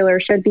particular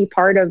should be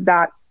part of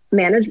that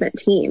management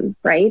team,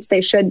 right?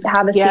 They should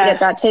have a seat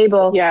at that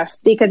table,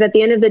 because at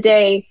the end of the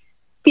day,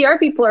 PR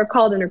people are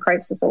called in a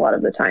crisis a lot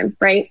of the time,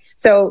 right?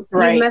 So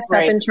you messed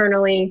up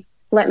internally.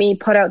 Let me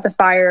put out the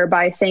fire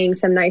by saying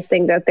some nice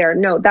things out there.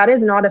 No, that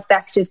is not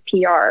effective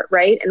PR,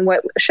 right? And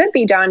what should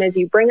be done is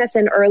you bring us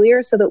in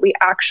earlier so that we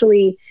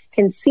actually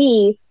can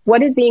see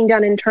what is being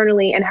done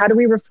internally and how do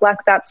we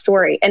reflect that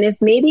story. And if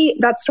maybe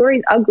that story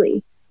is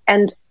ugly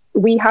and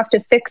we have to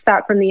fix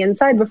that from the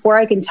inside before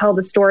I can tell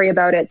the story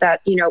about it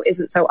that,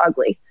 isn't so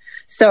ugly.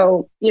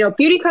 So,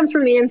 beauty comes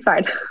from the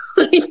inside.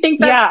 I think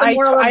that's the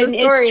moral of the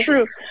story. It's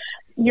true.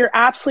 You're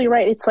absolutely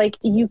right. It's like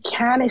you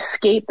can't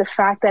escape the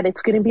fact that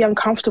it's going to be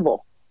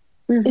uncomfortable.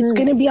 It's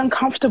going to be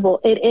uncomfortable.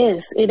 It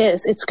is.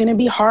 It's going to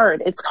be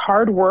hard. It's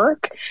hard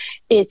work.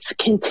 It's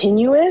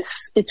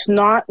continuous. It's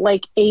not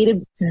like A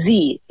to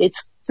Z.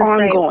 It's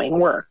ongoing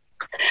work.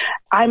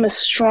 I'm a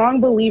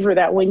strong believer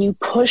that when you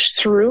push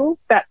through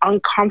that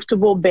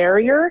uncomfortable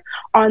barrier,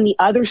 on the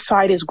other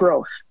side is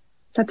growth.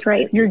 That's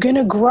right. You're going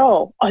to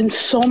grow in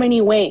so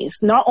many ways,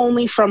 not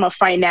only from a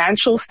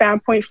financial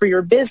standpoint for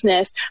your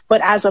business,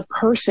 but as a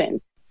person.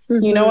 A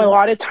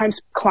lot of times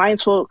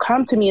clients will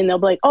come to me and they'll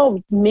be like,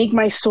 oh, make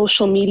my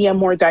social media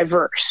more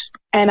diverse.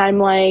 And I'm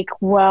like,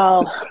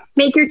 well,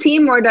 make your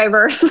team more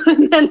diverse.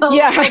 And then I'm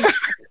like,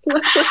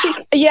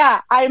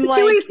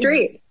 two-way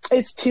street.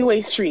 It's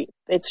two-way street.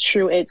 It's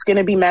true. It's going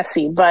to be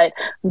messy, but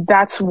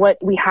that's what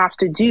we have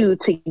to do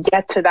to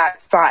get to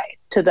that side,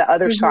 to the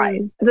other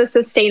side. The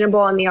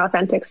sustainable and the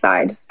authentic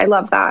side. I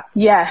love that.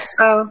 Yes.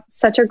 Oh,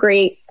 such a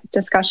great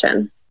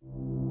discussion.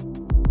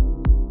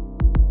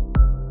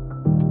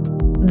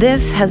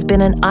 This has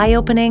been an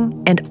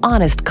eye-opening and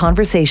honest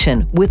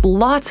conversation with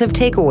lots of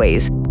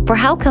takeaways for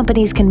how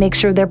companies can make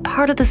sure they're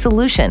part of the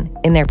solution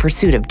in their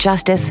pursuit of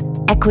justice,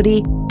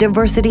 equity,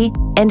 diversity,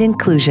 and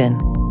inclusion.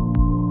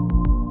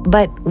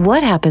 But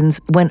what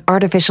happens when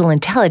artificial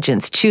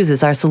intelligence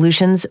chooses our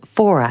solutions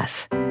for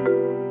us?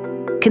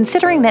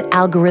 Considering that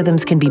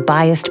algorithms can be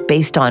biased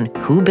based on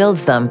who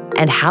builds them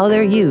and how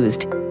they're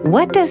used,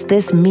 what does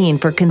this mean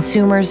for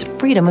consumers'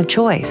 freedom of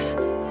choice?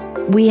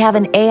 We have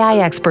an AI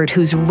expert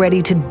who's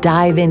ready to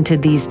dive into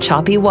these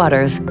choppy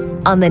waters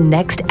on the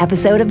next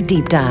episode of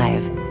Deep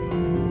Dive.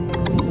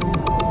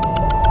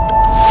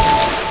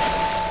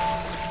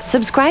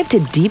 Subscribe to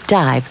Deep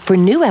Dive for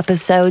new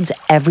episodes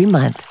every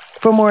month.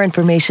 For more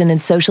information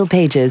and social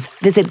pages,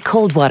 visit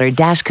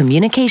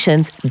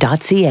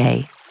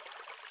coldwater-communications.ca.